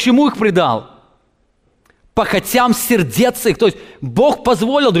греха. Бог чему их предал? Похотям сердец их. То есть Бог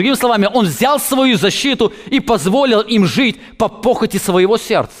позволил, другими словами, Он взял свою защиту и позволил им жить по похоти своего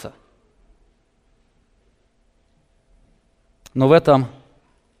сердца. Но в этом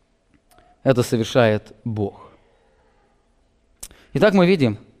это совершает Бог. Итак, мы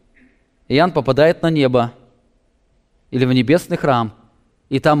видим, Иоанн попадает на небо или в небесный храм,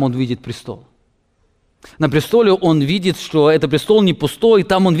 и там он видит престол. На престоле он видит, что это престол не пустой, и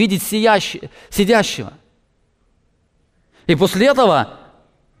там он видит сидящего. И после этого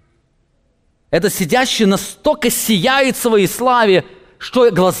этот сидящий настолько сияет в своей славе, что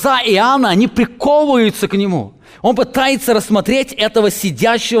глаза Иоанна, они приковываются к нему. Он пытается рассмотреть этого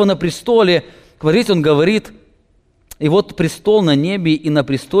сидящего на престоле. Он говорит, и вот престол на небе, и на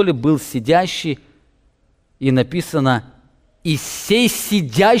престоле был сидящий, и написано, и сей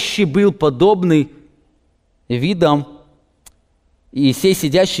сидящий был подобный видом, и сей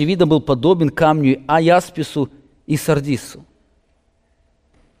сидящий видом был подобен камню Яспису и Сардису.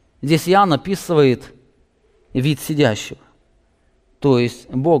 Здесь Иоанн описывает вид сидящего, то есть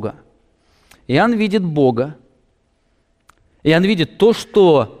Бога. Иоанн видит Бога, Иоанн видит то,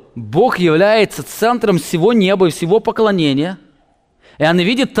 что Бог является центром всего неба и всего поклонения. Иоанн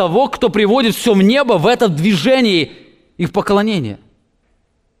видит того, кто приводит все в небо в это движение и в поклонение.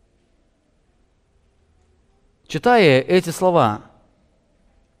 Читая эти слова,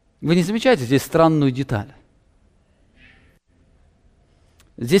 вы не замечаете здесь странную деталь?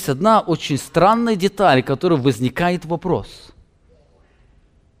 Здесь одна очень странная деталь, в которой возникает вопрос.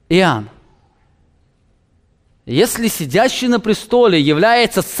 Иоанн, если сидящий на престоле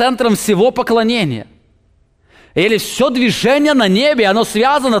является центром всего поклонения, или все движение на небе, оно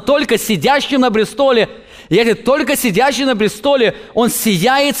связано только с сидящим на престоле, если только сидящий на престоле, он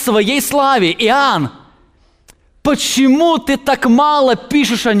сияет в своей славе. Иоанн, почему ты так мало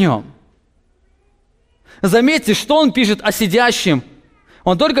пишешь о нем? Заметьте, что он пишет о сидящем.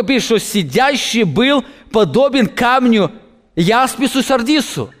 Он только пишет, что сидящий был подобен камню Яспису и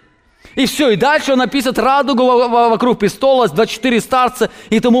Сардису. И все, и дальше он написывает радугу вокруг престола, 24 старца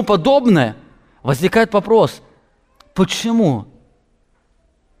и тому подобное. Возникает вопрос, почему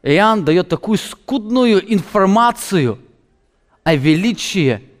Иоанн дает такую скудную информацию о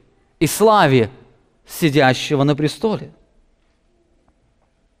величии и славе сидящего на престоле?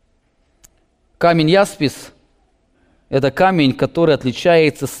 Камень Яспис – это камень, который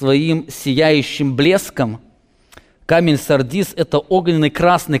отличается своим сияющим блеском. Камень Сардис – это огненный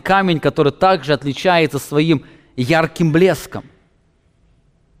красный камень, который также отличается своим ярким блеском.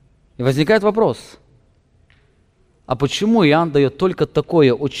 И возникает вопрос, а почему Иоанн дает только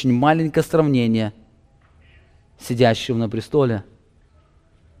такое очень маленькое сравнение сидящего на престоле?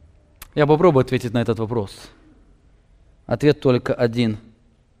 Я попробую ответить на этот вопрос. Ответ только один.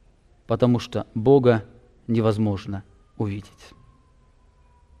 Потому что Бога невозможно увидеть.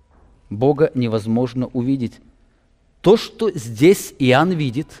 Бога невозможно увидеть. То, что здесь Иоанн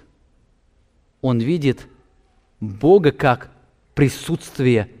видит, он видит Бога как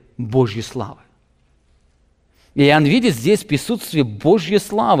присутствие Божьей славы. Иоанн видит здесь присутствие Божьей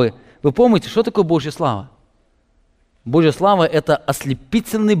славы. Вы помните, что такое Божья слава? Божья слава – это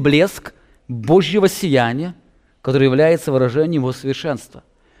ослепительный блеск Божьего сияния, который является выражением Его совершенства.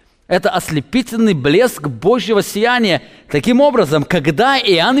 Это ослепительный блеск Божьего сияния. Таким образом, когда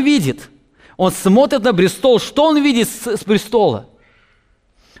Иоанн видит, он смотрит на престол, что он видит с престола?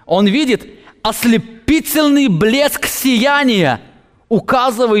 Он видит ослепительный блеск сияния,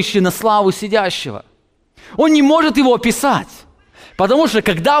 указывающий на славу сидящего. Он не может его описать, потому что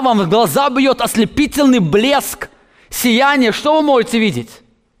когда вам в глаза бьет ослепительный блеск сияния, что вы можете видеть?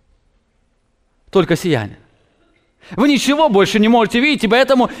 Только сияние. Вы ничего больше не можете видеть, и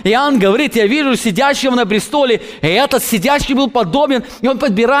поэтому Иоанн говорит: я вижу сидящего на престоле, и этот сидящий был подобен, и он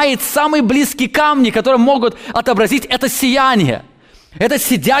подбирает самые близкие камни, которые могут отобразить это сияние. Этот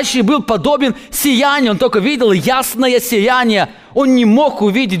сидящий был подобен сиянию, он только видел ясное сияние, он не мог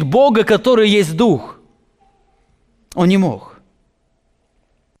увидеть Бога, который есть Дух. Он не мог.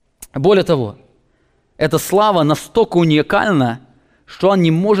 Более того, эта слава настолько уникальна, что он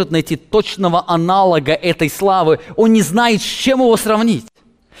не может найти точного аналога этой славы. Он не знает, с чем его сравнить.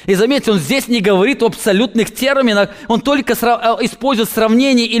 И заметьте, он здесь не говорит в абсолютных терминах, он только использует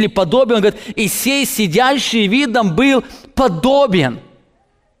сравнение или подобие. Он говорит: и сей сидящий видом был подобен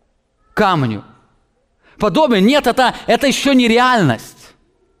камню. Подобен? Нет, это еще не реальность.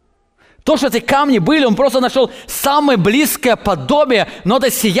 То, что эти камни были, он просто нашел самое близкое подобие, но это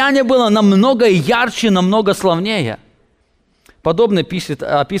сияние было намного ярче, намного славнее. Подобно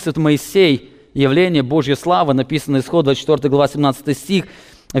описывает Моисей явление Божьей славы, написано Исход 24 глава 17 стих.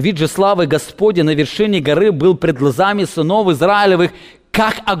 «Вид же славы Господня на вершине горы был пред глазами сынов Израилевых,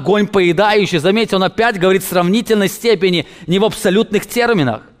 как огонь поедающий». Заметьте, он опять говорит в сравнительной степени, не в абсолютных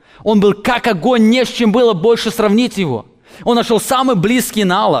терминах. Он был как огонь, не с чем было больше сравнить его. Он нашел самый близкий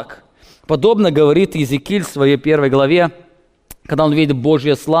аналог. Подобно говорит Иезекииль в своей 1 главе, когда он видит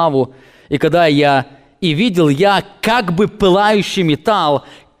Божью славу, и когда видел я как бы пылающий металл,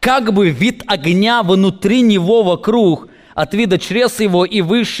 как бы вид огня внутри него вокруг, от вида чрес его и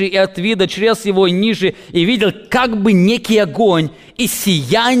выше, и от вида чрес его и ниже, и видел как бы некий огонь, и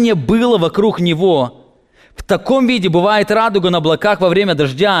сияние было вокруг него. В таком виде бывает радуга на облаках во время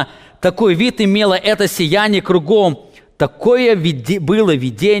дождя. Такой вид имело это сияние кругом. Такое было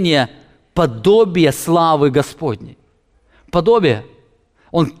видение, подобие славы Господней. Подобие.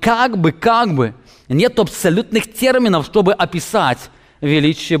 Он как бы. Нет абсолютных терминов, чтобы описать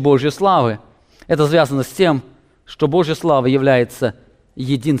величие Божьей славы. Это связано с тем, что Божья слава является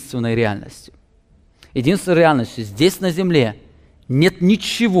единственной реальностью. Единственной реальностью здесь на земле нет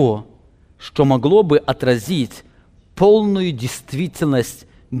ничего, что могло бы отразить полную действительность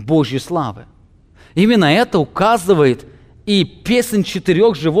Божьей славы. Именно это указывает и песнь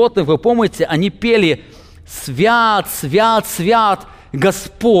 4 животных. Вы помните, они пели: «Свят, свят, свят,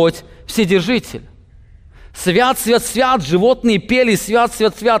 Господь Вседержитель». Свят, свят, свят, животные пели: свят,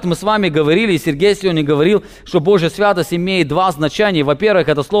 свят, свят. Мы с вами говорили, и Сергей сегодня говорил, что Божья святость имеет 2 значения. Во-первых,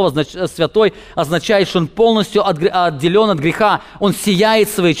 это слово «святой» означает, что он полностью отделен от греха, он сияет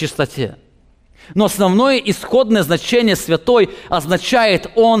в своей чистоте. Но основное исходное значение «святой»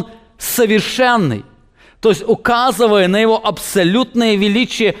 означает, он совершенный. То есть, указывая на его абсолютное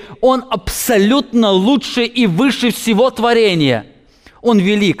величие, он абсолютно лучше и выше всего творения. Он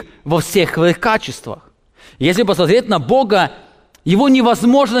велик во всех своих качествах. Если посмотреть на Бога, его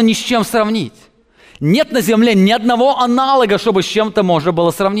невозможно ни с чем сравнить. Нет на земле ни одного аналога, чтобы с чем-то можно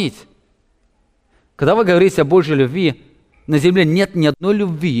было сравнить. Когда вы говорите о Божьей любви, на земле нет ни одной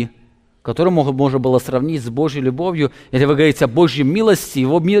любви, которую можно было сравнить с Божьей любовью. Или вы говорите о Божьей милости,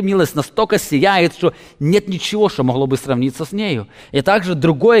 его милость настолько сияет, что нет ничего, что могло бы сравниться с нею. И также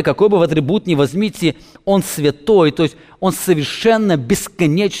другое, какой бы вы атрибут ни возьмите, он святой, то есть он совершенно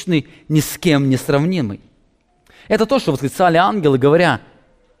бесконечный, ни с кем не сравнимый. Это то, что восклицали ангелы, говоря: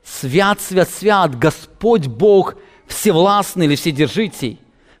 «Свят, свят, свят, Господь Бог всевластный» или «Вседержитель».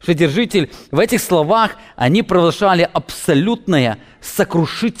 Вседержитель, в этих словах они провозглашали абсолютное,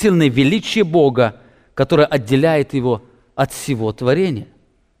 сокрушительное величие Бога, которое отделяет Его от всего творения.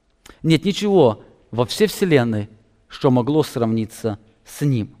 Нет ничего во всей вселенной, что могло сравниться с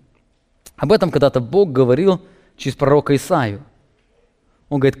Ним. Об этом когда-то Бог говорил через пророка Исаию.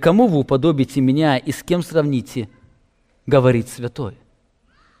 Он говорит: «Кому вы уподобите меня и с кем сравните?» Говорит святой.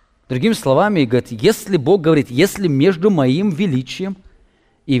 Другими словами, говорит, если Бог говорит, если между моим величием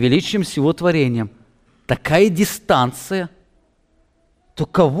и величием всего творения такая дистанция, то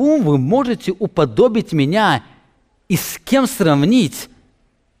кого вы можете уподобить меня и с кем сравнить?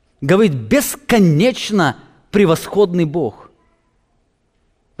 Говорит, бесконечно превосходный Бог.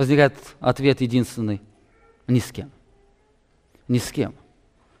 Возникает ответ единственный: ни с кем. Ни с кем.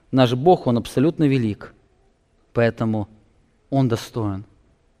 Наш Бог, Он абсолютно велик, поэтому Он достоин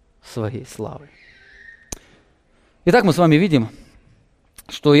своей славы. Итак, мы с вами видим,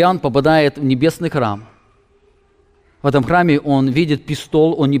 что Иоанн попадает в небесный храм. В этом храме он видит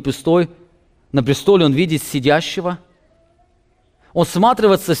престол, он не пустой. На престоле он видит сидящего. Он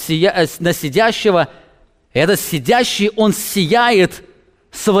всматривается на сидящего. И этот сидящий, он сияет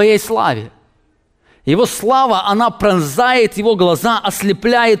в своей славе. Его слава, она пронзает его глаза,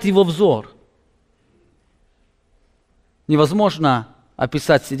 ослепляет его взор. Невозможно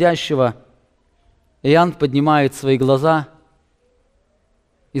описать сидящего. Иоанн поднимает свои глаза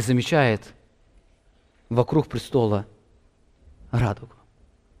и замечает вокруг престола радугу.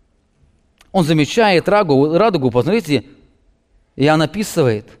 Он замечает радугу, посмотрите, Иоанн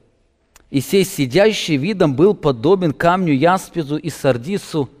описывает: «И сей сидящий видом был подобен камню яспису и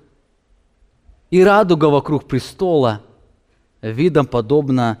сардису, и радуга вокруг престола видом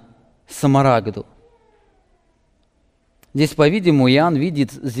подобна смарагду». Здесь, по-видимому, Иоанн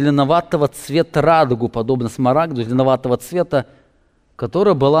видит зеленоватого цвета радугу, подобно смарагду, зеленоватого цвета,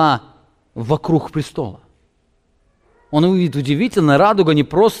 которая была вокруг престола. Он увидит удивительно, радуга не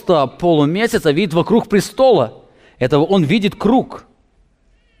просто полумесяц, а видит вокруг престола. Это он видит круг.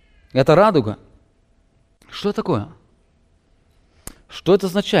 Это радуга. Что это такое? Что это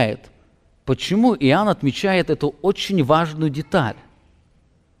означает? Почему Иоанн отмечает эту очень важную деталь?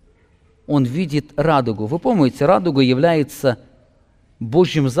 Он видит радугу. Вы помните, радуга является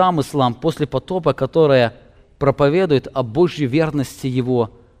Божьим замыслом после потопа, которая проповедует о Божьей верности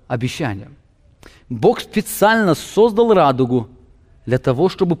Его обещаниям. Бог специально создал радугу для того,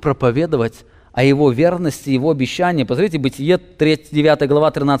 чтобы проповедовать о Его верности, Его обещании. Посмотрите, Бытие 9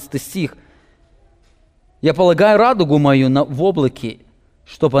 глава, 13 стих. «Я полагаю радугу мою в облаке,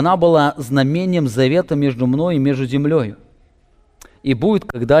 чтобы она была знамением завета между мной и между землею. И будет,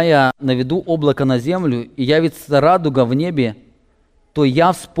 когда я наведу облако на землю, и явится радуга в небе, то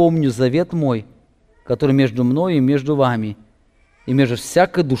я вспомню завет мой, который между мной и между вами, и между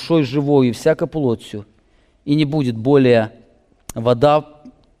всякой душой живой и всякой плотью, и не будет более вода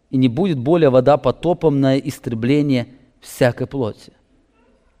потопом на истребление всякой плоти».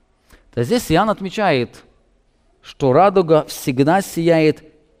 То здесь Иоанн отмечает, что радуга всегда сияет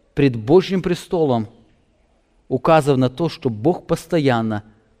пред Божьим престолом, указывая на то, что Бог постоянно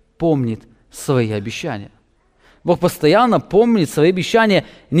помнит свои обещания. Бог постоянно помнит свои обещания,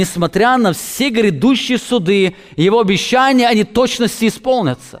 несмотря на все грядущие суды. Его обещания, они точности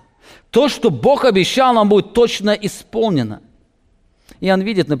исполнятся. То, что Бог обещал, нам будет точно исполнено. И он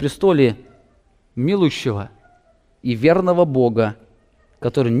видит на престоле милующего и верного Бога,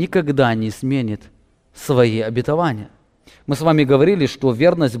 который никогда не изменит свои обетования. Мы с вами говорили, что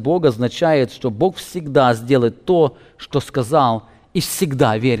верность Бога означает, что Бог всегда сделает то, что сказал, и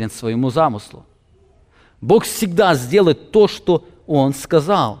всегда верен своему замыслу. Бог всегда сделает то, что Он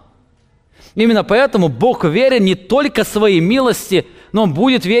сказал. Именно поэтому Бог верен не только своей милости, но Он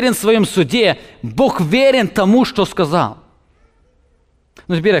будет верен в своем суде. Бог верен тому, что сказал.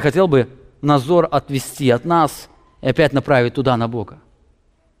 Но теперь я хотел бы назор отвести от нас и опять направить туда, на Бога.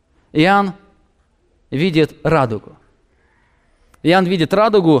 Иоанн видит радугу. Иоанн видит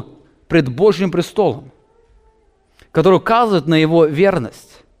радугу пред Божьим престолом, который указывает на Его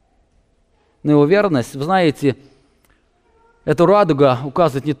верность. На Его верность, вы знаете, эта радуга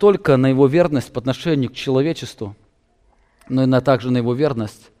указывает не только на Его верность по отношению к человечеству, но и также на Его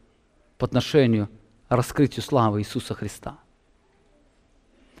верность по отношению к раскрытию славы Иисуса Христа.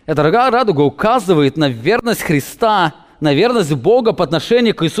 Эта радуга указывает на верность Христа, на верность Бога по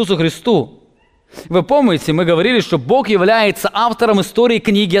отношению к Иисусу Христу. Вы помните, мы говорили, что Бог является автором истории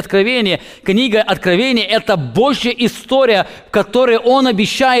книги Откровения. Книга Откровения – это Божья история, в которой Он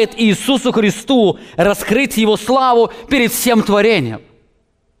обещает Иисусу Христу раскрыть Его славу перед всем творением.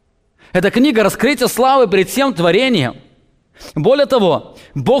 Это книга раскрытия славы перед всем творением. Более того,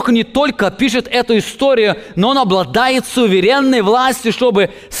 Бог не только пишет эту историю, но Он обладает суверенной властью, чтобы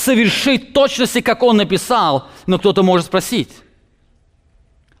совершить точности, как Он написал. Но кто-то может спросить,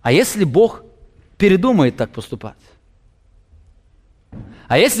 а если Бог передумает так поступать?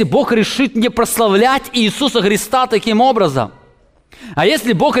 А если Бог решит не прославлять Иисуса Христа таким образом? А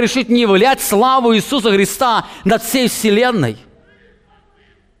если Бог решит не являть славу Иисуса Христа над всей вселенной?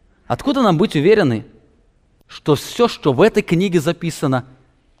 Откуда нам быть уверены, что все, что в этой книге записано,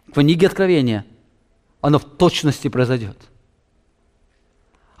 в книге Откровения, оно в точности произойдет?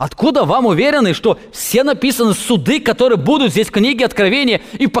 Откуда вам уверены, что все написаны суды, которые будут здесь в книге Откровения,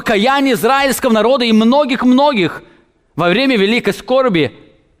 и покаяние израильского народа, и многих-многих во время великой скорби,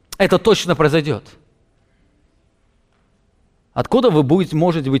 это точно произойдет? Откуда вы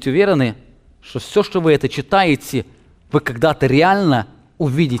можете быть уверены, что все, что вы это читаете, вы когда-то реально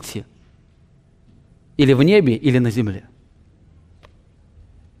увидите или в небе, или на земле?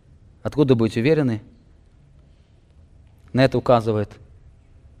 Откуда быть уверены? На это указывает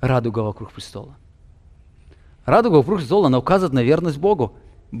радуга вокруг престола. Радуга вокруг престола, она указывает на верность Богу.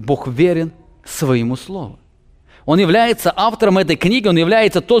 Бог верен своему слову. Он является автором этой книги, он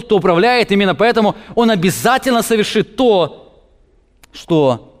является тот, кто управляет, именно поэтому он обязательно совершит то,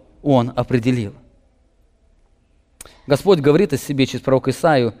 что он определил. Господь говорит о себе через пророка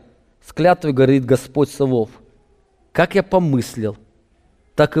Исаию: «С клятвой говорит Господь Савов, как я помыслил,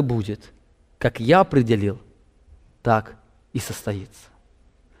 так и будет, как я определил, так и состоится».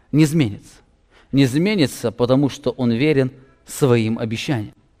 Не изменится. Не изменится, потому что он верен своим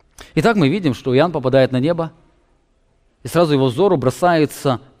обещаниям. Итак, мы видим, что Иоанн попадает на небо, и сразу его взору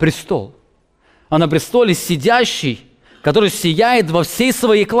бросается престол. А на престоле сидящий, который сияет во всей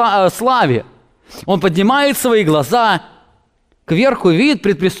своей славе. Он поднимает свои глаза кверху и видит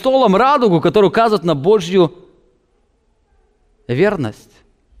пред престолом радугу, которая указывает на Божью верность.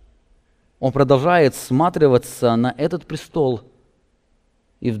 Он продолжает всматриваться на этот престол,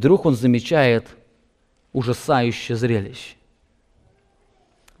 и вдруг он замечает ужасающее зрелище.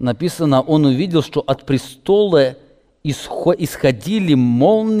 Написано, он увидел, что от престола исходили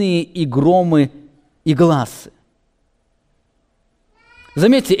молнии и громы и гласы.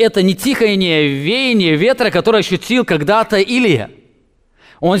 Заметьте, это не тихое веяние ветра, которое ощутил когда-то Илия.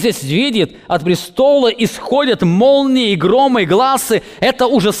 Он здесь видит, от престола исходят молнии и громы и гласы. Это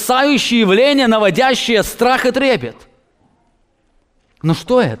ужасающее явление, наводящее страх и трепет. Но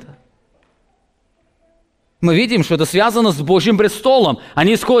что это? Мы видим, что это связано с Божьим престолом.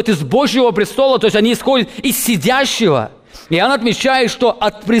 Они исходят из Божьего престола, то есть они исходят из сидящего. И он отмечает, что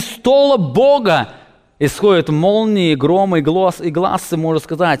от престола Бога исходят молнии, громы и гласы, можно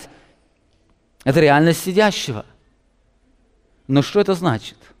сказать. Это реальность сидящего. Но что это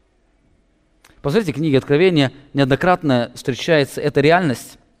значит? Посмотрите, в книге Откровения неоднократно встречается эта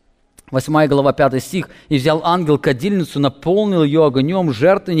реальность. 8 глава, 5 стих. «И взял ангел кадильницу, наполнил ее огнем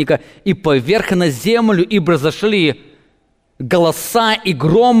жертвенника, и поверх на землю, и произошли голоса, и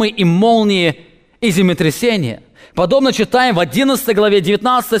громы, и молнии, и землетрясения». Подобно читаем в 11 главе,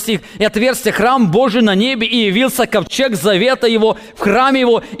 19 стих. «И отверзся храм Божий на небе, и явился ковчег завета его в храме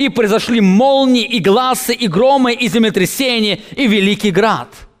его, и произошли молнии, и гласы, и громы, и землетрясения, и великий град».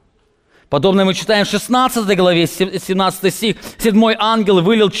 Подобное мы читаем в 16 главе, 17 стих. «Седьмой ангел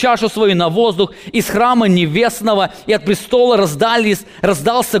вылил чашу свою на воздух из храма небесного, и от престола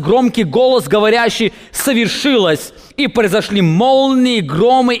раздался громкий голос, говорящий: совершилось, и произошли молнии,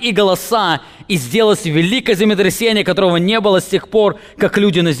 громы и голоса, и сделалось великое землетрясение, которого не было с тех пор, как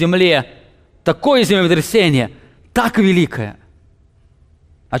люди на земле». Такое землетрясение, так великое.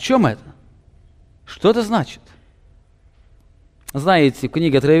 О чем это? Что это значит? Знаете, в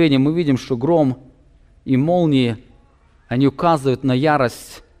книге Откровения мы видим, что гром и молнии, они указывают на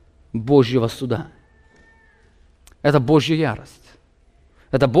ярость Божьего суда. Это Божья ярость.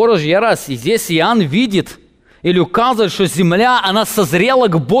 Это Божья ярость. И здесь Иоанн видит или указывает, что земля, она созрела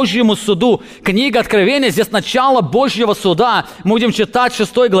к Божьему суду. Книга Откровения, здесь начало Божьего суда. Мы будем читать в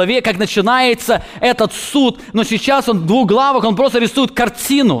 6 главе, как начинается этот суд. Но сейчас он в 2 главах, он просто рисует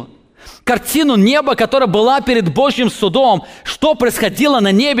картину неба, которая была перед Божьим судом. Что происходило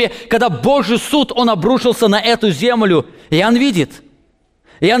на небе, когда Божий суд, он обрушился на эту землю. Иоанн видит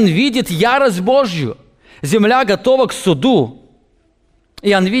ярость Божью. Земля готова к суду.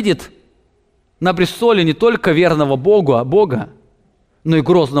 Иоанн видит на престоле не только верного Бога, но и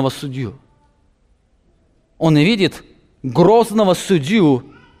грозного судью. Он видит грозного судью,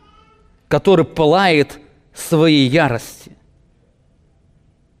 который пылает своей ярости.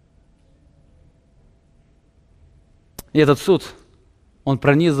 И этот суд, он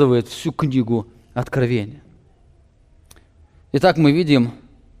пронизывает всю книгу Откровения. Итак, мы видим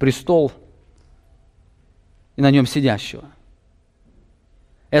престол и на нем сидящего.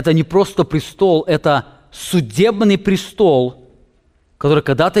 Это не просто престол, это судебный престол, который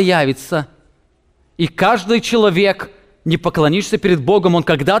когда-то явится, и каждый человек, не поклонишься перед Богом, он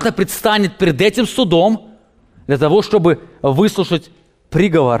когда-то предстанет перед этим судом для того, чтобы выслушать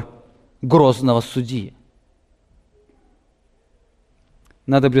приговор грозного судьи.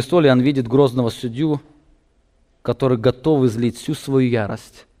 На этом престоле Иоанн видит грозного судью, который готов излить всю свою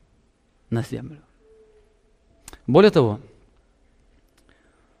ярость на землю. Более того,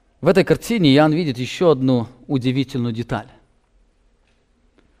 в этой картине Иоанн видит еще одну удивительную деталь.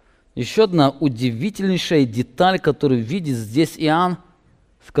 Еще одна удивительнейшая деталь, которую видит здесь Иоанн,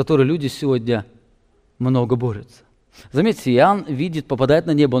 с которой люди сегодня много борются. Заметьте, Иоанн попадает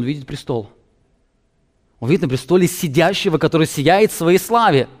на небо, он видит престол. Он видит на престоле сидящего, который сияет в своей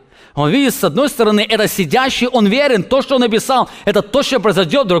славе. Он видит, с одной стороны, это сидящий, он верен, то, что он написал, это то, что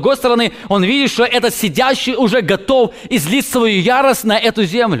произойдет. С другой стороны, он видит, что этот сидящий уже готов излить свою ярость на эту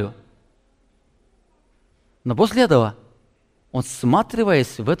землю. Но после этого, он,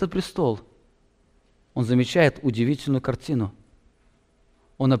 всматриваясь в этот престол, он замечает удивительную картину.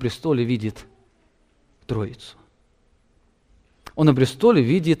 Он на престоле видит Троицу. Он на престоле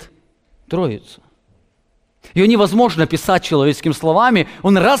видит Троицу. Ее невозможно описать человеческими словами.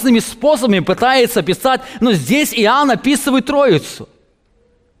 Он разными способами пытается описать, но здесь Иоанн описывает Троицу.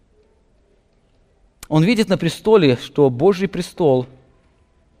 Он видит на престоле, что Божий престол,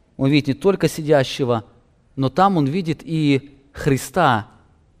 он видит не только сидящего, но там он видит и Христа,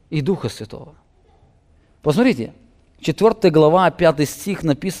 и Духа Святого. Посмотрите, 4 глава, 5 стих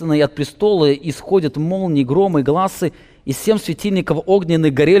написано: «И от престола исходят молнии, громы, гласы, и 7 светильников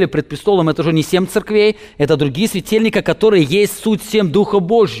огненных горели пред престолом». Это уже не 7 церквей, это другие светильники, которые есть суть 7 Духов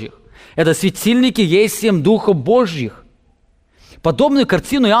Божьих. Это светильники есть 7 Духов Божьих. Подобную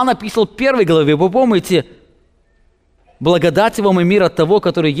картину Иоанн описал в 1 главе. Вы помните: «Благодать вам и мир от того,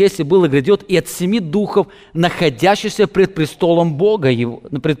 который есть и был и грядет, и от 7 духов, находящихся пред престолом Бога Его,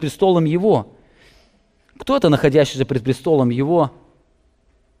 пред престолом Его». Кто это находящийся пред престолом Его?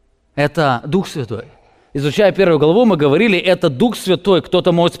 Это Дух Святой. Изучая 1 главу, мы говорили, это Дух Святой.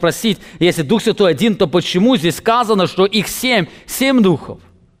 Кто-то может спросить, если Дух Святой один, то почему здесь сказано, что их 7 духов?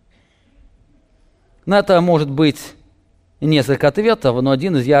 На это может быть несколько ответов, но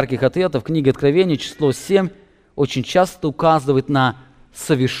один из ярких ответов в книге Откровения, число 7, очень часто указывает на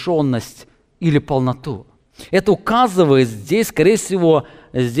совершенность или полноту. Это указывает здесь, скорее всего,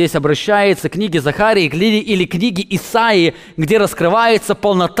 здесь обращается к книге Захарии или книге Исаии, где раскрывается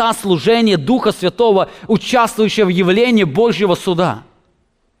полнота служения Духа Святого, участвующего в явлении Божьего суда.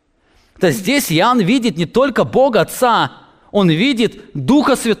 То есть здесь Иоанн видит не только Бога Отца, он видит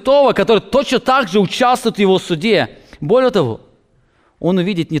Духа Святого, который точно так же участвует в его суде. Более того, он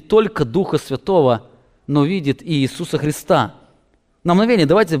увидит не только Духа Святого, но видит и Иисуса Христа. На мгновение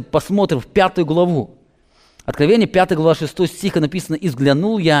давайте посмотрим в 5 главу. Откровение 5 глава 6 стиха написано: «И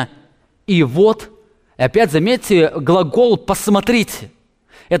взглянул я, и вот». И опять заметьте глагол «посмотрите».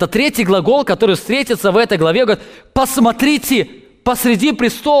 Это третий глагол, который встретится в этой главе. Говорит: «Посмотрите, посреди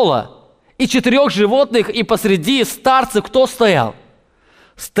престола и 4 животных, и посреди старцев кто стоял?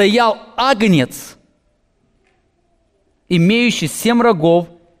 Стоял агнец, имеющий 7 рогов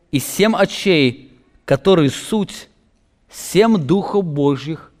и 7 очей, которые суть 7 духов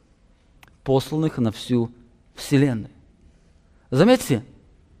Божьих, посланных на всю Вселенную». Заметьте,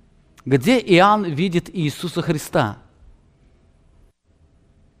 где Иоанн видит Иисуса Христа?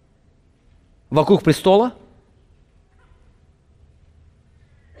 Вокруг престола?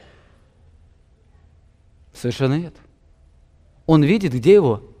 Совершенно нет. Он видит, где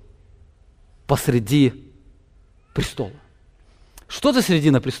его? Посреди престола. Что за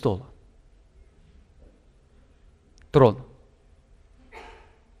середина престола? Трон.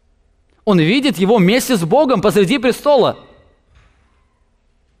 Он видит его вместе с Богом посреди престола.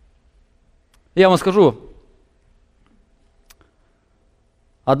 Я вам скажу,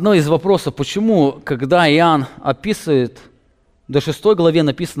 одно из вопросов, почему, когда Иоанн описывает, до 6 главе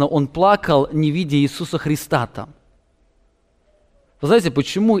написано, он плакал, не видя Иисуса Христа там. Вы знаете,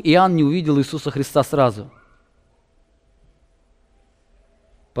 почему Иоанн не увидел Иисуса Христа сразу?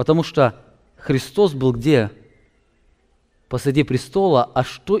 Потому что Христос был где? Посреди престола, а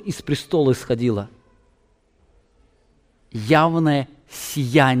что из престола исходило? Явное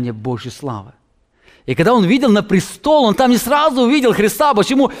сияние Божьей славы. И когда он видел на престол, он там не сразу увидел Христа.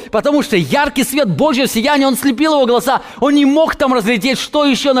 Почему? Потому что яркий свет Божьего сияния, он слепил его глаза. Он не мог там разглядеть, что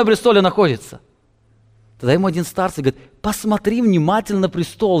еще на престоле находится. Тогда ему один старец говорит: посмотри внимательно на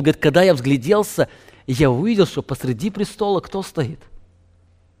престол. Говорит, когда я взгляделся, я увидел, что посреди престола кто стоит?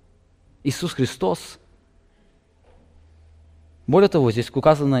 Иисус Христос. Более того, здесь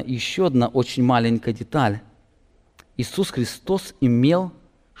указана еще одна очень маленькая деталь. Иисус Христос имел,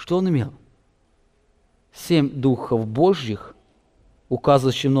 что Он имел? 7 духов Божьих,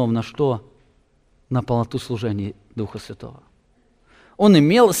 указывающих нам на что? На полноту служения Духа Святого. Он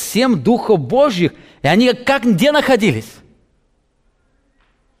имел 7 духов Божьих, и они где находились?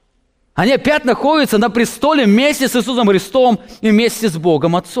 Они опять находятся на престоле вместе с Иисусом Христом и вместе с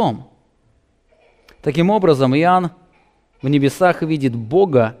Богом Отцом. Таким образом, Иоанн в небесах видит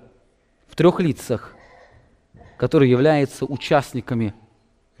Бога в 3 лицах, которые являются участниками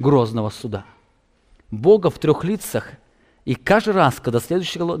грозного суда. Бога в 3 лицах, и каждый раз, когда в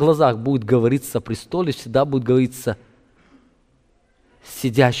следующих глазах будет говориться о престоле, всегда будет говориться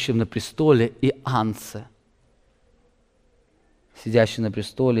сидящим на престоле и Анце. Сидящий на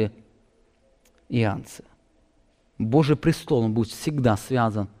престоле и Анце. Божий престол, он будет всегда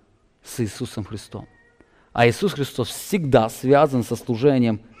связан с Иисусом Христом. А Иисус Христос всегда связан со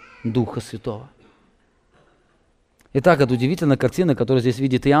служением Духа Святого. Итак, это удивительная картина, которую здесь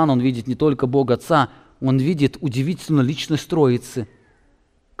видит Иоанн. Он видит не только Бога Отца, он видит удивительную личность Троицы,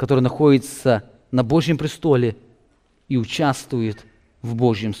 которая находится на Божьем престоле и участвует в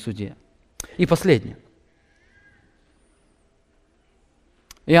Божьем суде. И последнее.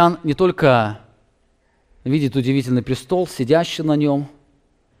 Иоанн не только видит удивительный престол, сидящий на нем,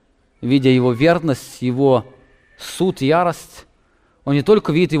 видя его верность, его суд, ярость, он не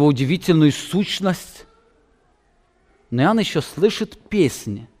только видит его удивительную сущность, но Иоанн еще слышит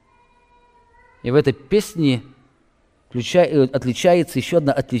песни. И в этой песне отличается еще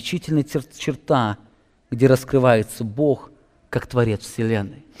одна отличительная черта, где раскрывается Бог как Творец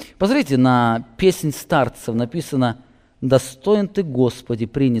Вселенной. Посмотрите, на песнь старцев написано: «Достоин Ты, Господи,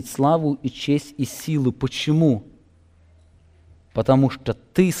 принять славу и честь и силу». Почему? Потому что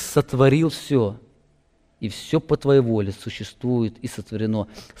Ты сотворил все, и все по Твоей воле существует и сотворено.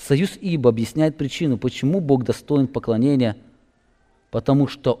 Союз ибо объясняет причину, почему Бог достоин поклонения, потому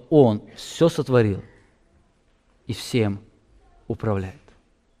что Он все сотворил и всем управляет.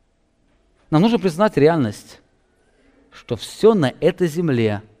 Нам нужно признать реальность, что все на этой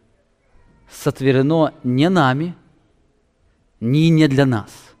земле сотворено не нами, не для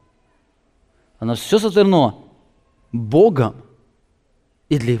нас. Оно все сотворено Богом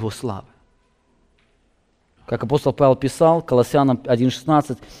и для Его славы. Как апостол Павел писал, Колоссянам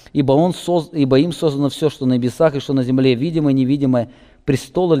 1,16, «Ибо им создано все, что на небесах и что на земле, видимое и невидимое,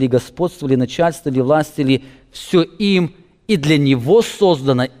 престолы ли, господство ли, начальство ли, власти ли, все им и для Него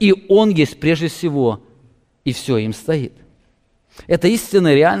создано, и Он есть прежде всего, и все им стоит». Эта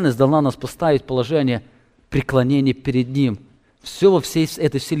истинная реальность должна нас поставить в положение преклонения перед Ним. Все во всей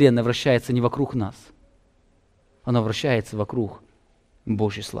этой вселенной вращается не вокруг нас, оно вращается вокруг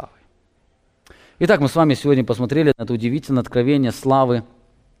Божьей славы. Итак, мы с вами сегодня посмотрели на это удивительное откровение славы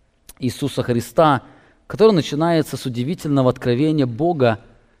Иисуса Христа, которое начинается с удивительного откровения Бога,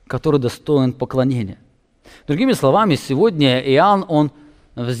 который достоин поклонения. Другими словами, сегодня Иоанн, он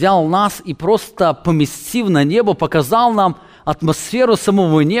взял нас и просто поместив на небо, показал нам атмосферу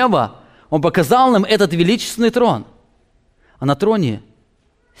самого неба, он показал нам этот величественный трон. А на троне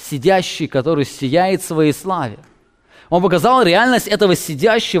сидящий, который сияет в своей славе. Он показал реальность этого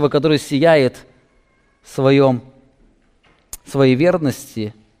сидящего, который сияет в своей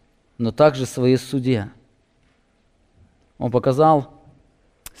верности, но также в своей суде. Он показал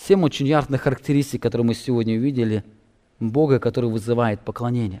 7 очень ярких характеристик, которые мы сегодня увидели, Бога, который вызывает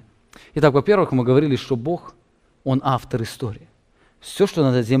поклонение. Итак, во-первых, мы говорили, что Бог, Он автор истории. Все, что на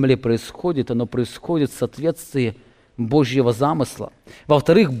этой земле происходит, оно происходит в соответствии Божьего замысла.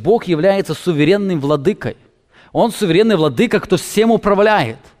 Во-вторых, Бог является суверенным владыкой. Он суверенный владыка, кто всем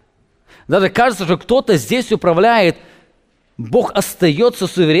управляет. Даже кажется, что кто-то здесь управляет. Бог остается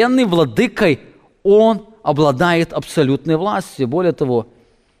суверенным владыкой. Он обладает абсолютной властью. Более того,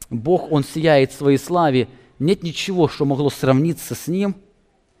 Бог, Он сияет в своей славе. Нет ничего, что могло сравниться с Ним.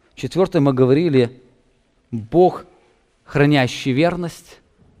 Четвертое, мы говорили, Бог, хранящий верность.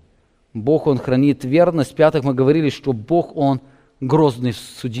 Бог, Он хранит верность. В-пятых, мы говорили, что Бог, Он грозный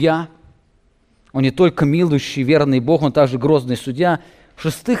судья. Он не только милующий, верный Бог, Он также грозный судья.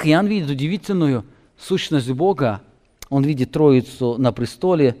 В-шестых, Иоанн видит удивительную сущность Бога. Он видит Троицу на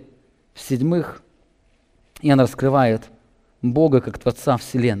престоле. В-седьмых, Иоанн раскрывает Бога как Творца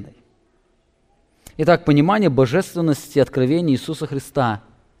Вселенной. Итак, понимание божественности откровения Иисуса Христа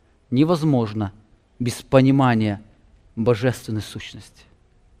невозможно без понимания божественной сущности.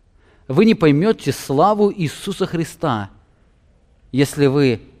 Вы не поймете славу Иисуса Христа, если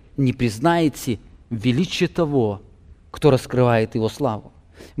вы не признаете величие того, кто раскрывает Его славу.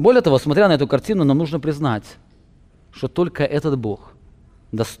 Более того, смотря на эту картину, нам нужно признать, что только этот Бог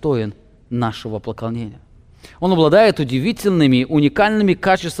достоин нашего поклонения. Он обладает удивительными, уникальными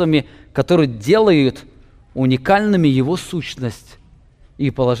качествами, которые делают уникальными Его сущность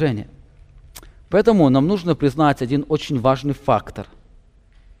и положение. Поэтому нам нужно признать один очень важный фактор.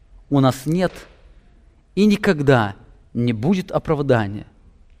 У нас нет и никогда не будет оправдания,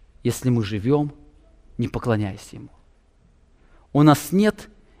 если мы живем, не поклоняясь Ему. У нас нет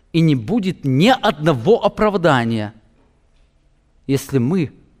и не будет ни одного оправдания, если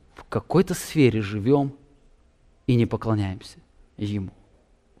мы в какой-то сфере живем и не поклоняемся Ему.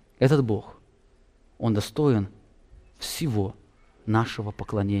 Этот Бог, Он достоин всего нашего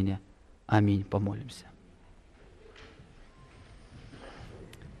поклонения. Аминь. Помолимся.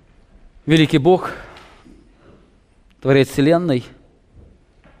 Великий Бог, Творец Вселенной,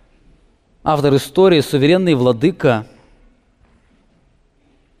 автор истории, суверенный владыка,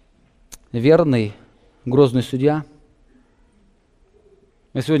 верный, грозный судья.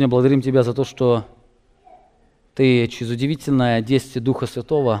 Мы сегодня благодарим Тебя за то, что Ты через удивительное действие Духа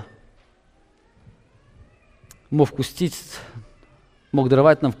Святого мог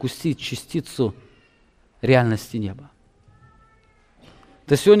даровать нам вкусить частицу реальности неба.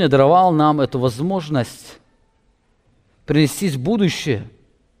 Ты сегодня даровал нам эту возможность перенестись в будущее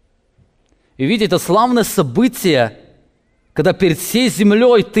и видеть это славное событие, когда перед всей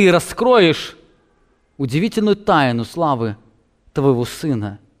землей Ты раскроешь удивительную тайну славы Твоего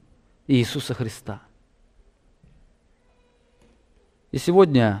Сына Иисуса Христа. И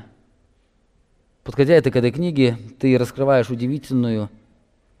сегодня, подходя к этой книге, Ты раскрываешь удивительную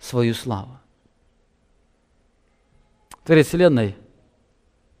свою славу. Творец Вселенной,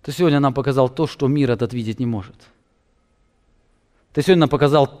 Ты сегодня нам показал то, что мир этот видеть не может. Ты сегодня нам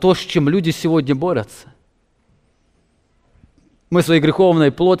показал то, с чем люди сегодня борются. Мы в своей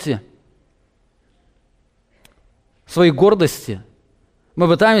греховной плоти, в своей гордости, мы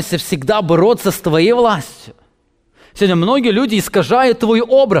пытаемся всегда бороться с Твоей властью. Сегодня многие люди искажают Твой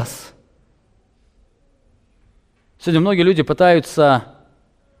образ. Сегодня многие люди пытаются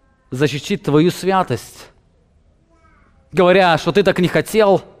защитить Твою святость, говоря, что Ты так не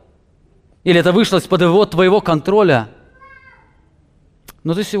хотел, или это вышло из-под Твоего контроля.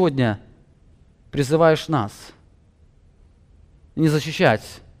 Но Ты сегодня призываешь нас не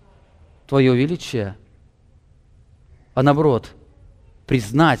защищать Твое величие, а наоборот,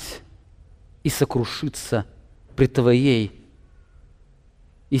 признать и сокрушиться пред Твоей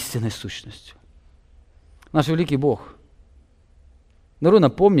истинной сущностью. Наш великий Бог, даруй нам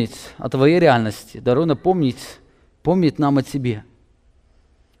помнить о Твоей реальности, даруй нам помнить нам о Тебе,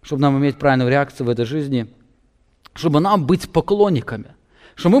 чтобы нам иметь правильную реакцию в этой жизни, чтобы нам быть поклонниками,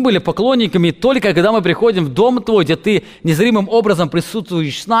 чтобы мы были поклонниками только когда мы приходим в дом Твой, где Ты незримым образом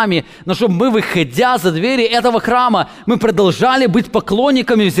присутствуешь с нами, но чтобы мы, выходя за двери этого храма, мы продолжали быть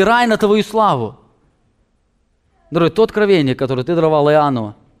поклонниками, взирая на Твою славу. Дорогой, то откровение, которое Ты даровал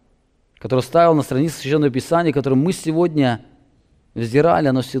Иоанну, которое ставил на странице Священного Писания, которое мы сегодня взирали,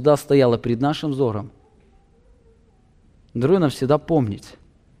 оно всегда стояло перед нашим взором. Даруй нам всегда помнить.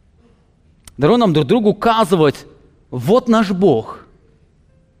 Даруй нам друг другу указывать, вот наш Бог,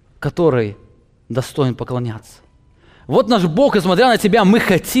 который достоин поклоняться. Вот наш Бог, и смотря на Тебя, мы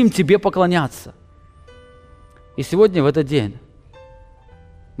хотим Тебе поклоняться. И сегодня, в этот день,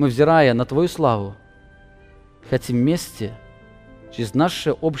 мы, взирая на Твою славу, хотим вместе, через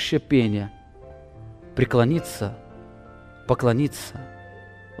наше общее пение, преклониться, поклониться,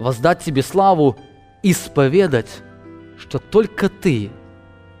 воздать Тебе славу, исповедать, что только Ты,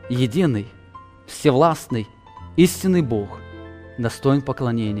 единый, всевластный, истинный Бог, достоин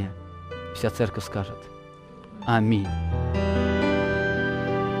поклонения. Вся церковь скажет: Аминь.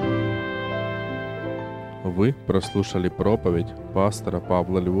 Вы прослушали проповедь пастора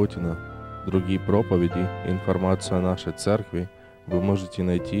Павла Львутина. Другие проповеди и информацию о нашей церкви вы можете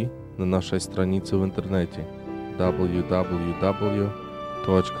найти на нашей странице в интернете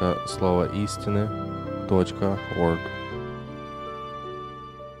www.slovoistины.org.